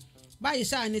èyí. báyìí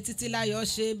ṣáà ni Títílayọ̀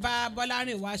ṣe bá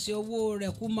Bọ́lárìnwá ṣe owó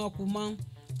rẹ̀ kúmọkúmọ,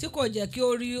 tí kò jẹ́ kí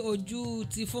ó rí ojú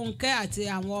ti Fúnkẹ́ àti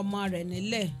àwọn ọmọ rẹ̀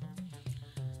nílẹ̀.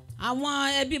 àwọn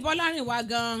ẹbí Bọ́lárìnwá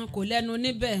gan kò lẹ́nu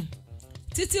níbẹ̀,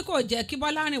 títí kò jẹ́ kí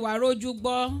Bọ́lárìnwá rójú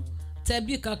gbọ́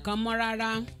tẹbí kankan mọ́ rárá.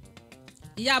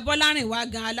 ìyá Bọ́lárìnwá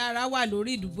gan alára wà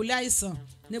lórí ìdùbúlẹ̀ àìsàn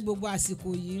ní gbogbo àsìkò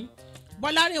yìí.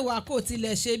 Bọ́lárìnwá kò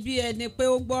tilẹ̀ ṣe bí ẹni pé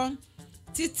ó gbọ́,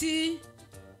 títí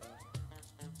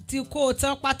tí kò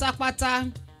tán pátápátá.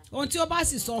 ohun tí ó bá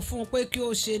sì sọ fún un pé kí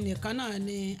ó ṣe nìkan náà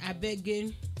ni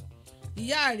abẹ́gẹ́.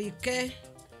 ìyá Àríkẹ́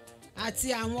àti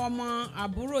àwọn ọmọ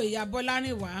àbúrò ìyá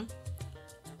Bọ́lárìnwá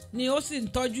ni ó sì ń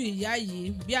tọ́jú ìyá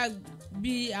yìí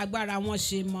bí agbára wọn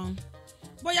ṣe mọ.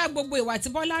 bóyá gbogbo ìwà tí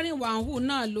Bọ́lárìnwá ń hù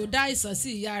náà ló dá àìsàn sí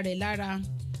ìyá rẹ̀ lára,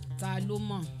 ta ló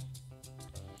mọ̀.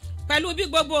 pẹ̀lú bí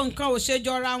gbogbo nǹkan ò ṣe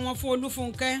jọra wọn fún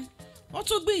Olúfúnkẹ́, ó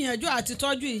tún gbìyànjú àti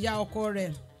tọ́jú ìyá ọkọ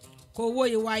rẹ̀. kò wo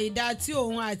ìwà ìdá tí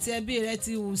òun àti ẹbí rẹ̀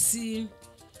ti hù sí i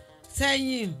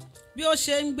sẹ́yìn. bí ó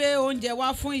ṣe ń gbé oúnjẹ wá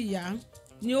fún ìyá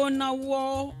ni ó náwó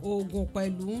oògùn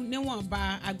pẹ̀lú níwọ̀nba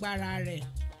agbára rẹ̀,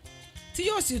 tí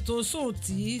yóò sì tó sùn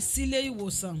tì í sílé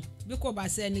ìwòsàn bí kò bá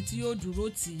sẹ́ni tí yóò dúró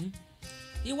tì í.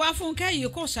 ìwà Fúnkẹ́ yìí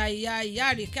kò ṣàìyà ìyá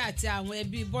Àríkẹ́ àti àwọn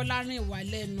ẹbí Bọ́lárìnwá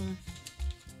lẹ́nu.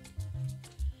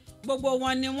 gbogbo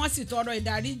wọn ni wọ́n sì tọrọ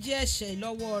ìdáríjì ẹ̀ṣẹ̀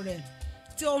lọ́wọ́ rẹ̀,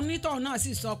 tí onítọ̀hún náà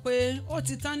sì sọ pé ó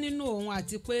ti tán nínú òun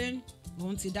àti pé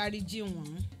òun ti dáríjì wọ́n.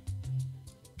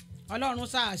 Ọlọ́run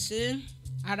sáà ṣe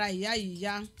ara ìyá yìí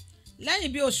yá.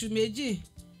 lẹ́yìn bí oṣù méjì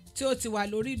tí ó ti wà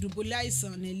lórí ìdùbúlẹ̀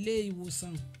àìsàn nílé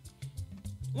ìwòsàn,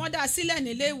 wọ́n dá a sílẹ̀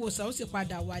nílé ìwòsàn, ó sì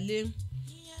padà wálé.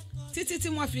 títí tí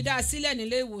wọ́n fi dá a sílẹ̀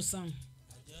nílé ìwòsàn,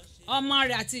 ọmọ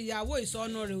rẹ̀ àti ìyàwó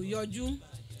ìsọnù rẹ̀ ò yọjú.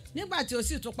 nígbà tí ó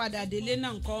sì tún padà délé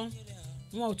náà ńkọ́,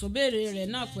 wọn ò tó béèrè rẹ̀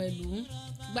náà pẹ̀lú.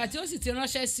 ìgbà tí ó sì ti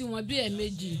ránṣẹ́ sí wọn bí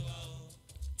ẹ̀ẹ̀mejì,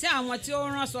 tí àwọn tí ó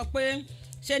rán sọ pé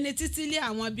ṣe ni títí lé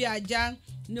àwọn bí ajá,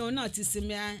 ni òun náà ti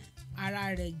sinmi ara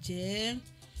rẹ̀ jẹ́,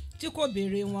 tí kò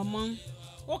béèrè wọn mọ́.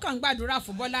 ó kàn ń gbàdúrà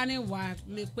fún Bọ́lárìnwá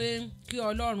ni pé kí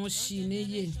Ọlọ́run ṣí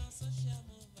níyè.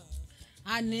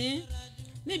 àní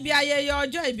níbi ayẹyẹ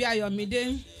ọjọ́ ìbí Ayọ̀mídé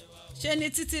ṣe ni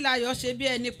Títílayọ̀ ṣe bí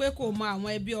ẹni pé kò mọ àwọn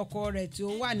ẹbí ọkọ rẹ̀ tí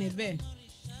ó wà níbẹ̀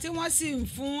tí wọ́n sì ń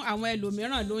fún àwọn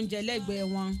ẹlòmíràn lóúnjẹ lẹ́gbẹ̀ẹ́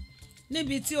wọn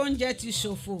níbi tí oúnjẹ ti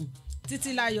ṣòfò.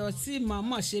 Títílayọ̀ sì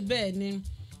mọ̀ọ́mọ̀ ṣe bẹ́ẹ̀ ni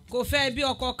kò fẹ́ ẹbí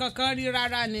ọkọ kankan rí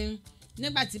rárá ni.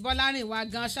 Nígbà tí Bọ́lárìnwá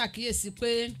gan ṣàkíyèsí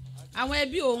pé àwọn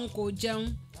ẹbí òun kò jẹun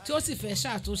tí ó sì fẹ́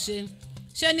ṣàtúnṣe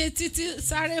ṣe ni Títí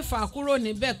sáré fà kúrò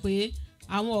níbẹ̀ pé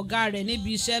àwọn ọ̀gá rẹ̀ níbi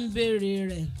iṣẹ́ ń béèrè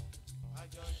rẹ̀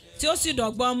tí ó sì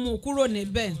dọ́gbọ́n mú kúrò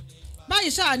níbẹ̀. Báyìí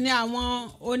ṣáà ni àwọn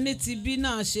onítìbí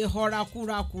náà ṣe họra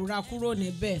kúrakúra kúrò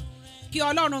níbẹ̀ kí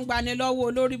Ọlọ́run gbani lọ́wọ́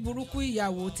olórí burúkú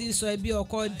ìyàwó tí ń sọ ẹbí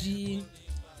ọkọ di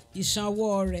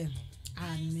ìṣanwọ́ rẹ̀.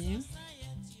 Àmín.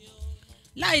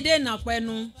 Láì dènà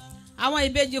pẹnu àwọn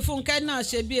ìbejì Fúnkẹ́ náà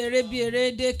ṣe bí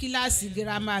eré dé kíláàsì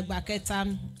girama àgbà kẹta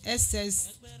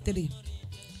SS3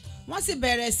 wọ́n sì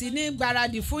bẹ̀rẹ̀ sí ní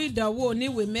gbáradì fún ìdánwò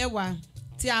oníwèé mẹ́wàá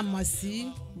tí a mọ̀ sí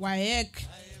WAEC.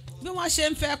 Bí wọ́n ṣe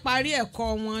ń fẹ́ parí ẹ̀kọ́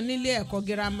wọn nílé ẹ̀kọ́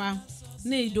girama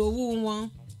ní ìdòwú wọn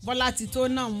Bọ́látitó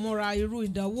náà múra irú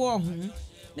ìdánwò ọ̀hún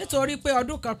nítorí pé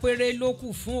ọdún kan péré ló kù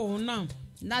fún òun náà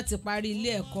láti parí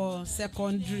ilé ẹ̀kọ́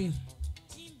sẹ́kọ́ndírì.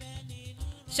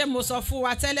 Ṣé mo sọ fún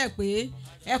wa tẹ́lẹ̀ pé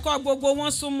ẹ̀kọ́ gbogbo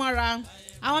wọn sún mọ́ra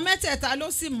àwọn mẹ́tẹ̀ẹ̀ta ló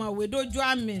sì mọ̀wé dójú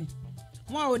àmì.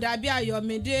 Wọn ò dàbí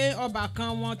Ayọ̀mídé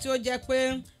ọbàkan wọn tí ó jẹ́ pé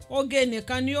oge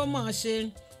nìkan ni ó mọ̀ ṣe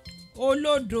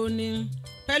olódo ni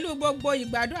pẹ̀lú gbogbo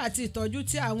ìgbádùn àti ìtọ́jú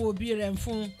tí àwọn òbí rẹ̀ ń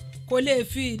fún kò lè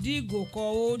fi ìdí ìgò kọ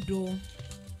odò.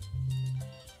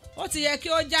 Ó ti yẹ kí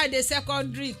ó jáde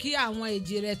sẹ́kọ́ndírì kí àwọn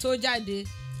èjì rẹ̀ tó jáde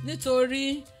nítorí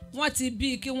wọ́n ti bí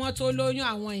kí wọ́n tó lóyún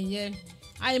àwọn ìyẹn.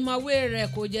 Àìmọ̀wé rẹ̀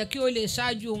kò jẹ́ kí ó lè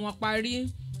ṣáájú wọn parí.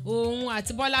 Òun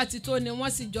àti Bọ́látitó ni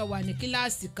wọ́n sì jọ wà ní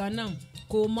kíláàsì kan náà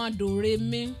kò mọ dòre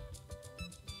mí.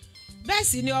 Bẹ́ẹ̀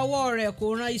sì ni ọwọ́ rẹ̀ kò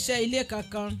ran iṣẹ́ ilé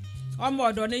kankan. Ọmọ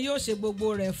ọ̀dọ̀ ni yóò ṣe gbogbo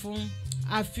rẹ̀ fún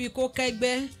àfi kó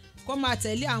kẹ́gbẹ́ kó máa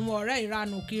tẹ̀lé àwọn ọ̀rẹ́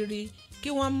ìranù kiri kí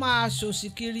wọ́n máa ṣòṣì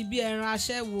kiri bí ẹran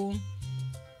aṣẹ́wó.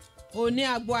 Òní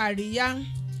agbo àríyá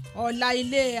ọ̀la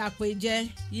ilé àpèjẹ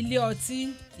ilé ọtí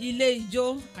ilé ijó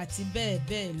àti bẹ́ẹ̀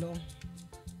bẹ́ẹ̀ lọ.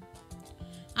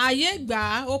 Ààyè gbà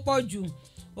á ó pọ̀ jù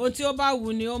ohun tí ó bá wù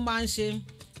ni ó máa ń ṣe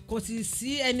kò sì sí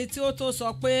ẹni tí ó tó sọ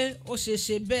pé ó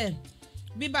ṣe bẹ́ẹ̀.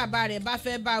 Bí bàbá rẹ̀ bá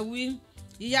fẹ́ bá wí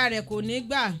ìyá rẹ̀ kò ní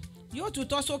gbà yóò tún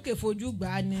tọ́ sókè fojú gbà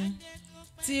á ni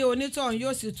tí onítọ̀hún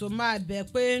yóò sì tún máa bẹ̀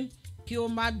pé kí ó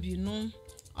má bínú.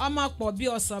 Ọmọ pọ̀ bí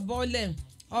ọsàn bọ́lẹ̀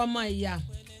ọmọ ìyá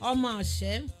ọmọ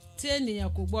ọ̀ṣẹ́ tí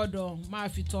ènìyàn kò gbọ́dọ̀ máa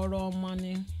fi tọrọ ọmọ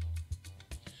ni.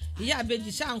 Ìyá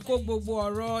àbèjì ṣáà ń kó gbogbo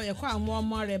ọ̀rọ̀ ẹ̀kọ́ àwọn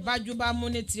ọmọ rẹ̀ bájúbámú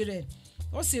ní tirẹ̀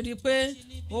ó sì rí i pé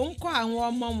òun kọ́ àwọn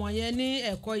ọmọ wọ̀nyẹn ní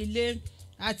ẹ̀kọ́ ilé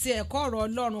àti ẹ̀kọ́ ọ̀rọ̀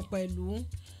Ọlọ́run pẹ̀lú.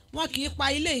 Wọn kì í pa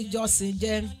ilé ìjọsìn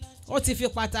jẹ ó ti fi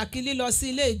pàtàkì lílọ sí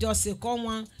ilé ìjọsìn kọ́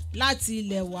wọn láti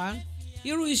ilẹ̀ wá.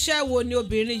 Irú iṣẹ́ wo ni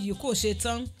obìnrin yìí kò ṣe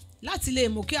tán láti lè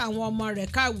mú kí àwọn ọmọ rẹ̀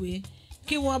kàwé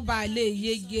kí wọ́n bá lè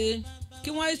yege kí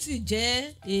wọ́n sì jẹ́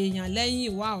èèyàn lẹ́yìn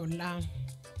ìwà ọ̀la.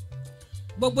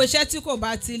 Gbogbo iṣẹ́ tí kò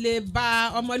bá ti lè ba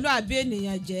ọmọlúàbí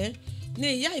ènìyàn jẹ́ ni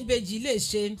ìyá ìbejì lè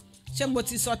ṣe. Ṣé mo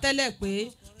ti sọ tẹ́lẹ̀ pé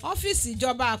ọ́fíìsì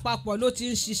ìjọba àpapọ̀ ló ti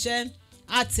ń ṣiṣẹ́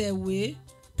àtẹ̀wé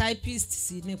typist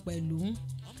sì ni pẹ̀lú.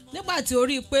 Nígbà tí ó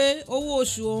rí i pé owó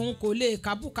oṣù òun kò lè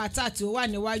ká bùkátà tí ó wà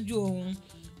níwájú òun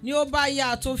ni ó bá yá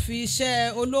tó fi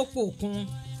iṣẹ́ olópò kún.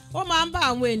 Ó máa ń bá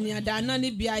àwọn ènìyàn dáná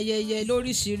níbi ayẹyẹ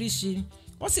lóríṣiríṣi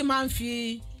ó sì máa ń fi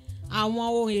àwọn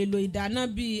ohun èlò ìdáná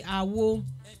bíi àwo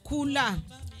kúlà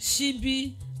ṣíbí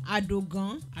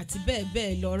àdògán àti bẹ́ẹ̀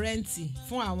bẹ́ẹ̀ lọ rẹ́ǹtì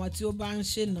fún àwọn tí ó bá ń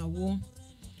ṣènáwó.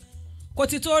 Kò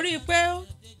ti torí pé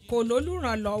kò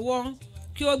lólùrànlọ́wọ́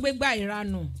kí ó gbégbá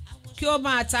ìranù kí ó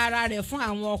máa ta ara rẹ̀ fún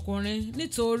àwọn ọkùnrin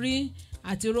nítorí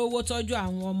àti rówó tọ́jú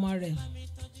àwọn ọmọ rẹ̀.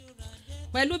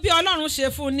 Pẹ̀lú bí Ọlọ́run ṣe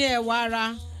fún ní ẹwà ara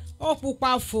ó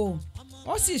pupa fò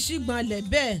ó sì ṣìgbọ̀nlẹ̀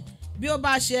bẹ́ẹ̀ bí ó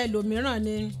bá ṣe ẹlòmíràn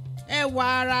ni ẹwà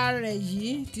ara rẹ̀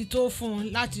yìí ti tó fún un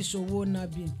láti ṣòwò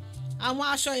nàbì. Àwọn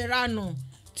aṣọ ìranù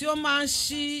tí ó máa ń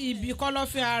ṣí ibi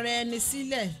kọ́lọ́fín ara ẹni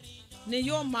sílẹ̀ ni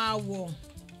yóò máa wọ̀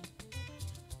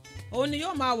òun ni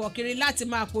yóò máa wọ̀ kiri láti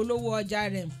máa polówó ọjà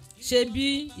rẹ̀ ṣe bí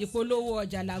ìpolówó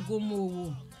ọjà làgómọ òwò.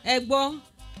 Ẹ gbọ́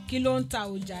kí ló ń ta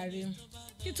ọjà rẹ̀.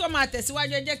 Kí tó máa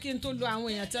tẹ̀síwájú ẹ jẹ́ kí n tó lo àwọn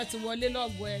èèyàn tí wọ́n ti wọlé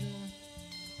lọ́gọ̀ọ́ ẹnu.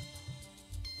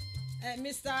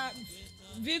 Mr.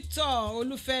 Victor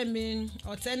Olúfẹ́mi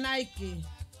Ọ̀tẹ́náìkè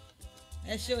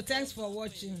ẹ ṣé o thanks for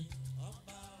watching.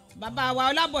 Bàbá wa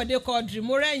Ọlábọ̀dé Quadri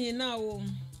mo rẹ́yìn náà o.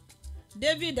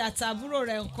 David àtàbúrò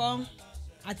rẹ̀ ńkọ́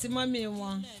àti mọ́mí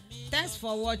wọn thanks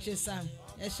for watching sir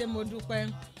ẹ ṣé mo dúpẹ́.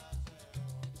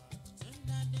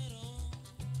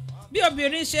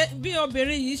 Bí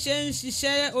obìnrin yìí ṣe ń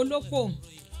ṣiṣẹ́ olópò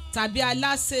tàbí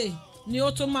aláṣẹ ni ó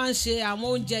tún máa ń ṣe àwọn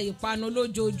oúnjẹ ìpanu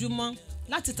lójoojúmọ́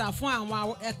láti tà fún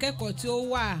àwọn akẹ́kọ̀ọ́ tí ó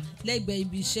wà lẹ́gbẹ̀ẹ́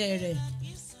ibi iṣẹ́ rẹ̀.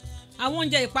 Àwọn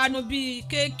oúnjẹ ìpanu bíi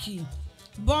kéèkì,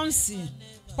 bọ́ǹsì,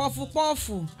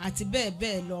 pọfupọ́ọ̀fù àti bẹ́ẹ̀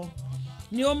bẹ́ẹ̀ lọ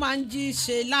ni ó máa ń jí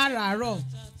ṣe láràárọ̀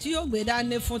tí yóò gbé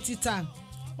dání fún títà.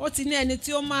 Ó ti ní ẹni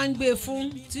tí ó máa ń gbé fún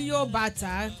tí yóò bá tà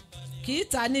á, kì í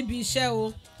tà á níbi iṣẹ́ o.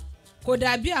 Kò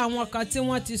dàbí àwọn kan tí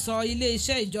wọ́n ti sọ ilé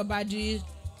iṣẹ́ ìjọba di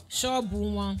ṣọ́ọ̀bù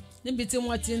wọn níbi tí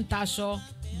wọ́n ti ń taṣọ,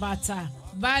 bàtà,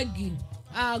 báàgì,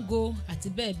 aago àti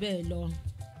bẹ́ẹ̀ bẹ́ẹ̀ lọ.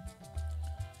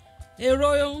 Èrò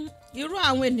irú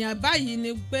àwọn ènìyàn báyìí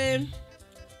ni pé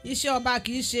iṣẹ́ ọba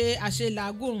kì í ṣe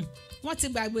àṣelàágùn. Wọ́n ti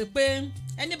gbàgbé pé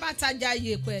ẹni bá tajà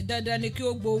yèèpẹ̀ dandan ni kí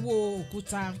ó gbowó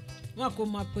òkúta. Wọn kò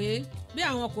mọ̀ pé bí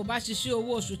àwọn kò bá ṣiṣẹ́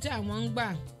owó oṣù tí àwọn ń gbà,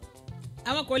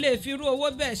 àwọn kò lè fi irú owó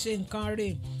bẹ́ẹ̀ ṣe nǹkan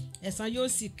rẹ̀, ẹ̀san yóò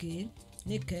sì ké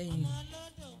níkẹyìn.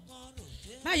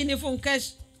 Báyìí ni Fúnkẹ́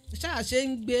ṣáà ṣe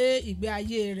ń gbé ìgbé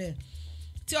ayé rẹ̀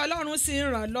tí Ọlọ́run sì ń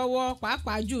ràn lọ́wọ́.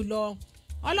 Pàápàá jùlọ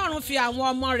Ọlọ́run fi àwọn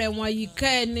ọmọ rẹ̀ wọ̀nyí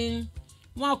kẹ́ ẹni.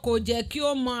 Wọn kò jẹ́ kí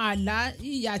ó mọ àlá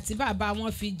ìyà tí bàbá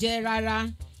wọn fi jẹ rárá.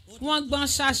 Wọ́n gbọ́n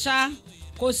ṣáṣá.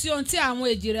 Kò sí ohun tí àwọn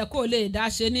èjì rẹ̀ kò lè dá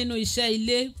ṣe nínú iṣẹ́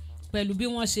ilé pẹ̀lú bí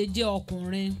wọ́n ṣe jẹ́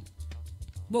ọkùnrin.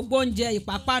 Gbogbo oúnjẹ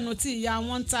ìpápánu tí ìyá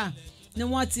wọn ń tà ni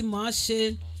wọ́n ti mọ̀ ọ́n ṣe.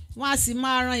 Wọ́n á sì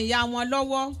máa ran ìyá wọn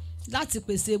lọ́wọ́ láti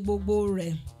pèsè gbogbo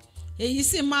rẹ̀. Èyí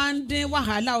sì máa ń dín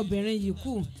wàhálà obìnrin yìí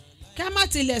kù. Ká má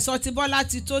tilẹ̀ sọ ti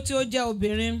Bọ́látitó tí ó jẹ́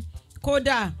obìnrin.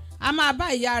 Kódà a máa bá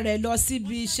ìyá rẹ̀ lọ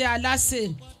síbi iṣẹ́ alásè.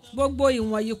 Gbogbo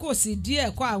ìwọ̀nyí kò sì dí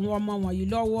ẹ̀kọ́ àwọn ọmọ wọ̀nyí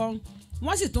lọ́wọ́.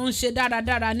 Wọ́n sì tún ń ṣe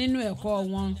dáradára nínú ẹ̀kọ́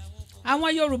wọn. Àwọn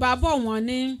Yorùbá bọ̀ wọ́n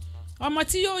ní ọmọ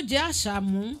tí yóò jẹ́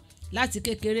àṣàmú láti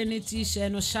kékeré ní ti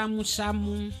ṣẹnu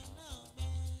ṣámúṣámú.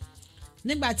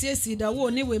 Nígbà tí èsì ìdánwò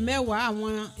oníwèé mẹ́wàá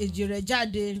àwọn èjì rẹ̀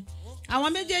jáde, àwọn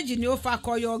méjèèjì ni ó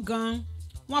fakọyọ gan.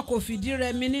 Wọn kò fìdí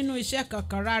rẹmi nínú iṣẹ́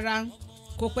kankan rárá.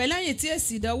 Kò pẹ́ lẹ́yìn tí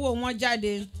èsì ìdánwò wọn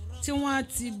jáde tí wọ́n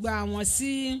ti gbà wọ́n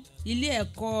sí ilé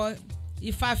ẹ̀kọ́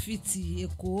Ifáfitì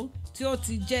Èkó tí ó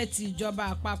ti jẹ́ ti ìjọba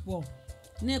àpapọ̀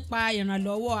nípa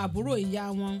ìrànlọ́wọ́ àbúrò ìyá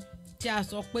wọn tí a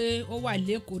sọ pé ó wà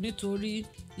lẹ́kọ̀ọ́ nítorí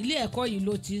ilé ẹ̀kọ́ yìí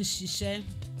ló ti ń ṣiṣẹ́.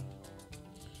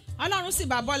 Ọlọ́run sì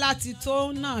bá Bọ́látitó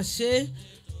náà ṣe.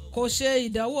 Kò ṣe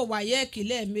ìdánwò wáyẹ́ẹ̀kì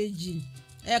lẹ́ẹ̀mejì.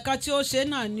 Ẹ̀ẹ̀kan tí ó ṣe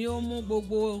náà ni ó mú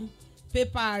gbogbo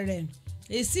pépà rẹ̀.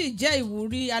 Èsì jẹ́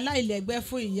ìwúrí aláìlẹ́gbẹ́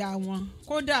fún ìyá wọn.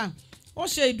 Kódà ó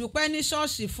ṣe ìdúpẹ́ ní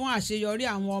ṣọ́ọ̀ṣì fún àṣeyọrí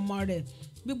àwọn ọmọ rẹ̀.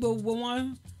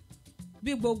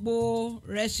 Bí gbogbo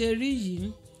rẹ̀ ṣe rí yìí,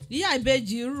 ìyá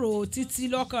ìbejì rò títí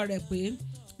lọ́kàn rẹ̀ pé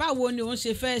báwo ni òun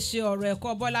ṣe fẹ́ ṣe ọ̀rọ̀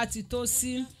ẹ̀kọ́ Bọ́látitó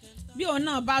sí. Bí òun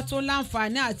náà bá tún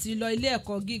láǹfààní àti lọ ilé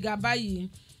ẹ̀kọ́ gíga báyìí,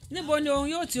 níbo ni òun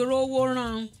yóò ti rówó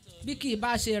rán bí kì í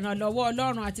bá ṣe ìrànlọ́wọ́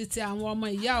Ọlọ́run àti ti àwọn ọmọ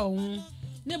ìyá òun?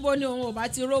 Níbo ni òun ò bá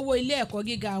ti rówó ilé ẹ̀kọ́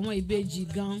gíga àwọn ìbejì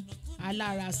gan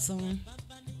alára san?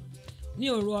 Ní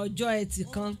òru ọjọ́ Ẹtì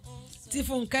kan tí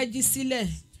Fúnkẹ́ jí sílẹ̀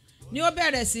ni ó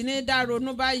bẹ̀rẹ̀ sí ní dá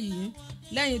ronú báyìí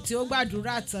lẹ́yìn tí ó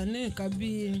gbàdúrà tán ní nǹkan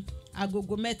bíi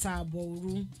agogo 3:30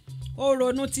 òru. Ó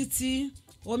ronú títí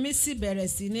omi sì bẹ̀rẹ̀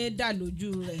sí ní dà lójú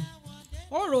rẹ̀.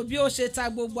 Ó rò bí ó ṣe ta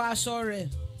gbogbo aṣọ rẹ̀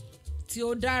tí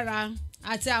ó dára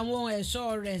àti àwọn ohun ẹ̀ṣọ́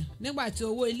rẹ̀ nígbà tí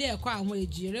owó ilé ẹ̀kọ́ àwọn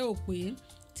èjì rẹ̀ ò pé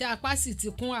tí apá sì ti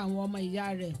kún àwọn ọmọ ìyá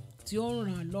rẹ̀ tí ó ń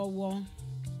ràn lọ́wọ́.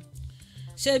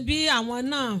 Ṣé bí àwọn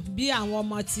náà bí àwọn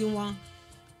ọmọ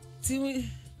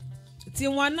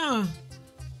tiwọn náà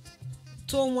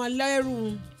tó wọn lẹ́rù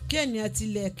kí ènìyàn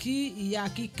tilẹ̀ kí ìyá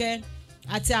Kíkẹ́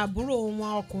àti àbúrò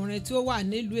wọn ọkùnrin tí ó wà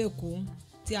nílùú Èkó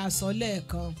tí a sọ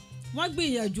lẹ́ẹ̀kan. Wọ́n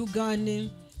gbìyànjú gan ni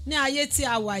ní ayé tí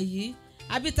a wà yìí.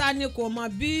 Àbí ta ni kò mọ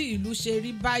bí ìlú ṣe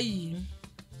rí báyìí?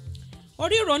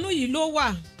 Orí ìrònú yìí ló wà.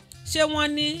 Ṣé wọ́n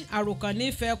ní àròkàn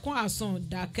nífẹ̀ẹ́ kún àsùn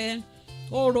dákẹ́?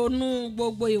 Ó ronú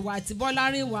gbogbo ìwà tí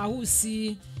Bọ́lárìnwá hù sí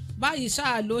i. Báyìí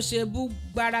ṣáà ló ṣe bú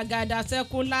gbaragada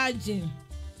sẹ́kún láàjìn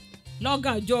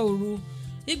lọ́gànjọ́ òru.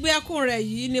 Igbe ẹkún rẹ̀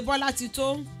yìí ni Bọ́látitó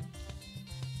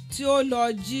tí ó lọ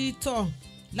jí tọ̀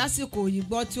lásìkò yìí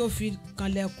gbọ́ tí ó fi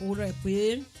kànlẹ̀kùn rẹ̀ pé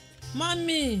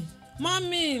mọ́mì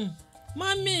mọ́mì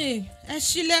mọ́mì ẹ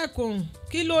ṣílẹ̀kùn,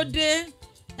 kí ló dé?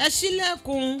 Ẹ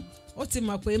ṣílẹ̀kùn. Ó ti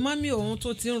mọ̀ pé mọ́mì òun tó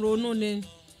ti ń ronú ni.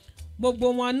 Gbogbo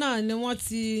wọn náà ni wọ́n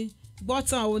ti gbọ́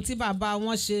tán ohun tí bàbá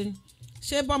wọn ṣe.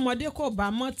 Ṣé bọ́mọdé kò bá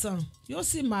mọ̀ tán yóò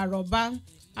sì máa àròbá?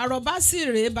 Àròbá sì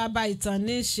rèé bàbá ìtàn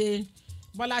ní í ṣe.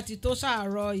 Bọ́látitó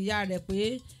ṣàrọ̀ ìyá rẹ̀ pé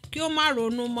kí ó má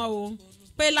ronú mọ́ o,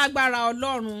 pé lágbára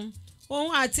Ọlọ́run òun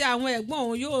àti àwọn ẹ̀gbọ́n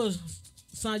òun yóò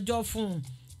sanjọ́ fún un.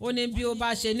 Ó ní bí ó bá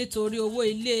ṣe nítorí owó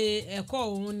ilé ẹ̀kọ́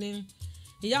òun ni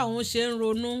ìyá òun ṣe ń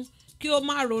ronú kí ó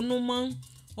má ronú mọ́.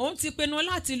 Òun ti pinnu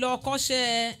láti lọ kọ́ṣẹ́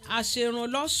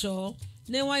aṣerunlọ́ṣọ̀ọ́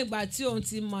níwọ̀n ìgbà tí òun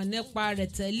ti mọ̀ nípa rẹ̀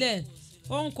tẹ́lẹ̀. Ó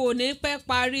òun kò ní pẹ́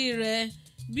parí rẹ̀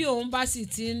bí òun bá sì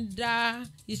ti ń dá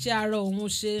iṣẹ́ ara òun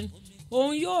ṣe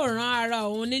òun yóò rán ara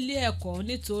òun nílé ẹ̀kọ́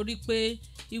nítorí pé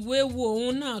ìwé wo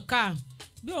òun náà kà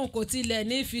bí òun kò tilẹ̀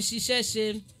ní fi ṣiṣẹ́ ṣe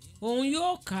òun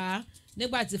yóò kà á.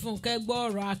 Nígbà tí Fúnkẹ́ gbọ́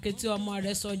ọ̀rọ̀ akétí ọmọ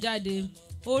rẹ̀ sọ jáde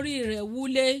orí rẹ̀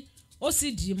wúlé ó sì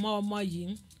dì mọ́ ọmọ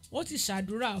yìí ó ti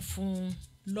ṣàdúrà fún un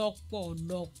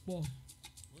lọ́pọ̀lọpọ̀.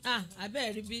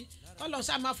 Abẹ́ẹ̀ bí Ọlọ́run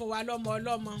ṣáà máa fọwọ́ lọ́mọ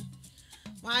ọlọ́mọ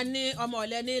wọn á ní ọmọ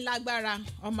ọ̀lẹ ní lágbára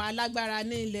ọmọ alágbára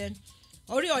ní ilẹ̀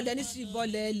orí ọ̀lẹ ní sì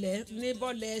bọ́lẹ̀ ẹlẹ̀ ní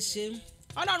bọ́lẹ̀ ṣe.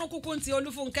 Ọlọ́run kúkú ti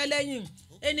Olúfúnkẹ́ lẹ́yìn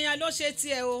ènìyàn ló ṣe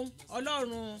tiẹ̀ o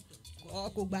Ọlọ́run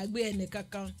kò gbàgbé ẹnì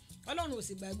kankan Ọlọ́run ò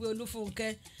sì gbàgbé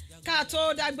Olúfúnkẹ́. Ká tó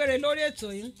dágbére lórí ètò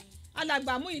yìí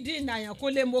alàgbà Muyideen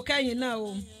Àyànkúnlé mo kẹ́yìn náà o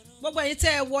gbogbo ẹ̀yin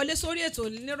tẹ́ ẹ wọlé sórí ètò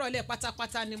nírọ̀lẹ́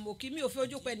pátápátá ni mo kí mi ò fi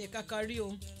ojú pẹ́ nìkankan rí o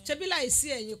ṣebí láìsí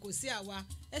ẹ̀yin kò sí àwa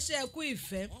ẹ ṣe ẹ kú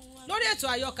ìfẹ́ lórí ètò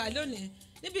àyọkà lónìí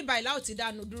níbi báyìí láò ti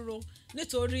dánu dúró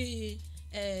nítorí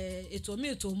ètò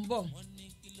míì tó ń bọ̀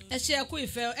ẹ ṣe ẹ kú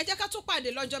ìfẹ́ ẹ jẹ́ ká tún pàdé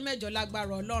lọ́jọ́ mẹ́jọ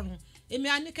lágbára Ọlọ́run èmi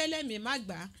Aníkẹ́lẹ́mì má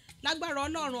gbà á lágbára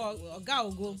Ọlọ́run ọ̀gá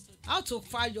ògo a ó tún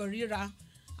fayọ̀ ríra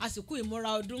àsìkò ìmúra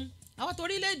ọdún àwọn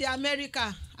torílẹ̀-èdè Amẹ́ríkà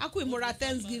a kú ìmúra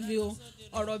Thanksgiving o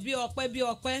ọ̀rọ̀ bí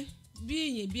ọpẹ́ bí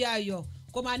ìyìn bí ayọ̀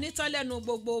kò máa ní tán lẹ́nu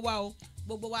gbogbo wa o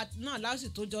gbogbo wa náà láti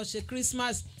tó jọ ṣe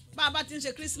Christmas bá a bá ti ń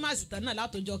ṣe Christmas tán náà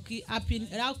látòjọ kí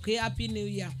happy new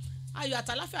year ayọ̀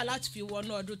àtàláfíà láti fi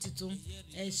wọnú ọdún tuntun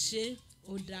ẹ ṣé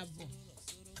ó dàbọ̀.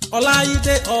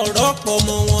 Ọláyídé ọ̀rọ̀ pọ̀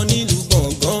mọ́ wọn nílùú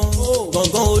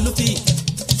gbọ̀ngàn Olúfì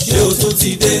ṣé o tún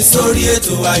ti dé sórí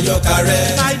ètò àyọkà rẹ.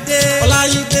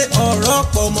 Ọláyídé ọ̀rọ̀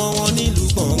pọ̀ mọ́ wọn nílùú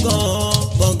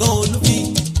gbọ̀ngàn Olúfì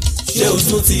ṣé o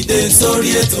tún ti dé sórí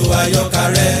ètò àyọkà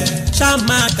rẹ. ṣá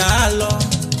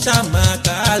máa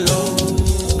kà á lọ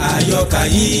àyọkà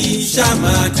yìí ṣá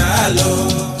máa kà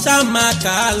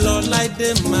á lọ Láìdé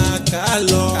máa kà á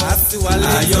lọ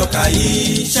àyọkà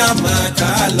yìí ṣá máa kà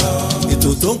á lọ. ètò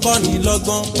tó ń kọ́ni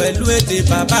lọ́gbọ́n pẹ̀lú èdè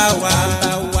bàbá wa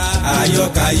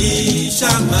àyọkà yìí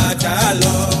ṣá máa kà á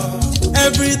lọ.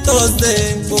 every Thursday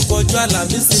gbogbo ọjọ́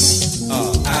Àlàmísì ni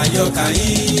àyọkà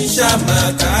yìí ṣá máa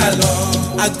kà á lọ.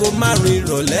 aago 5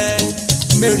 ìrọ̀lẹ́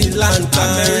Maryland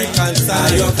American time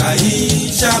àyọkà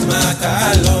yìí ṣá máa kà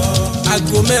á lọ.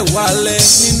 aago 10 alẹ́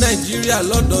ní Nàìjíríà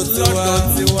lọ́dọ̀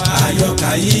tiwa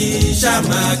àyọkà yìí ṣá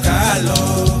máa kà á lọ.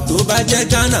 tó bá jẹ́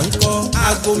Ghana ńkọ́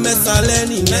aago 3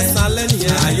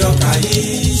 lẹ́nìyẹn àyọkà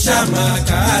yìí ṣá máa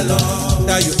kà á lọ.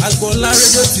 Dayọ̀ Agbọ́lá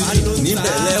rédíò TV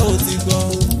níbẹ̀ lẹ́ ó ti gbọ́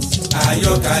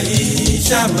àyọkà yìí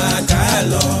ṣá máa kà á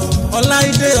lọ.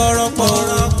 Ọláìdé ọ̀rọ̀ pọ̀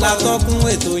látọ́kùn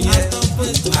ètò yẹn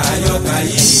àyọkà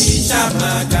yìí ṣá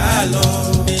máa kà á lọ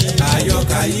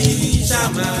àyọkà yìí ṣá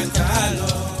máa kà á lọ.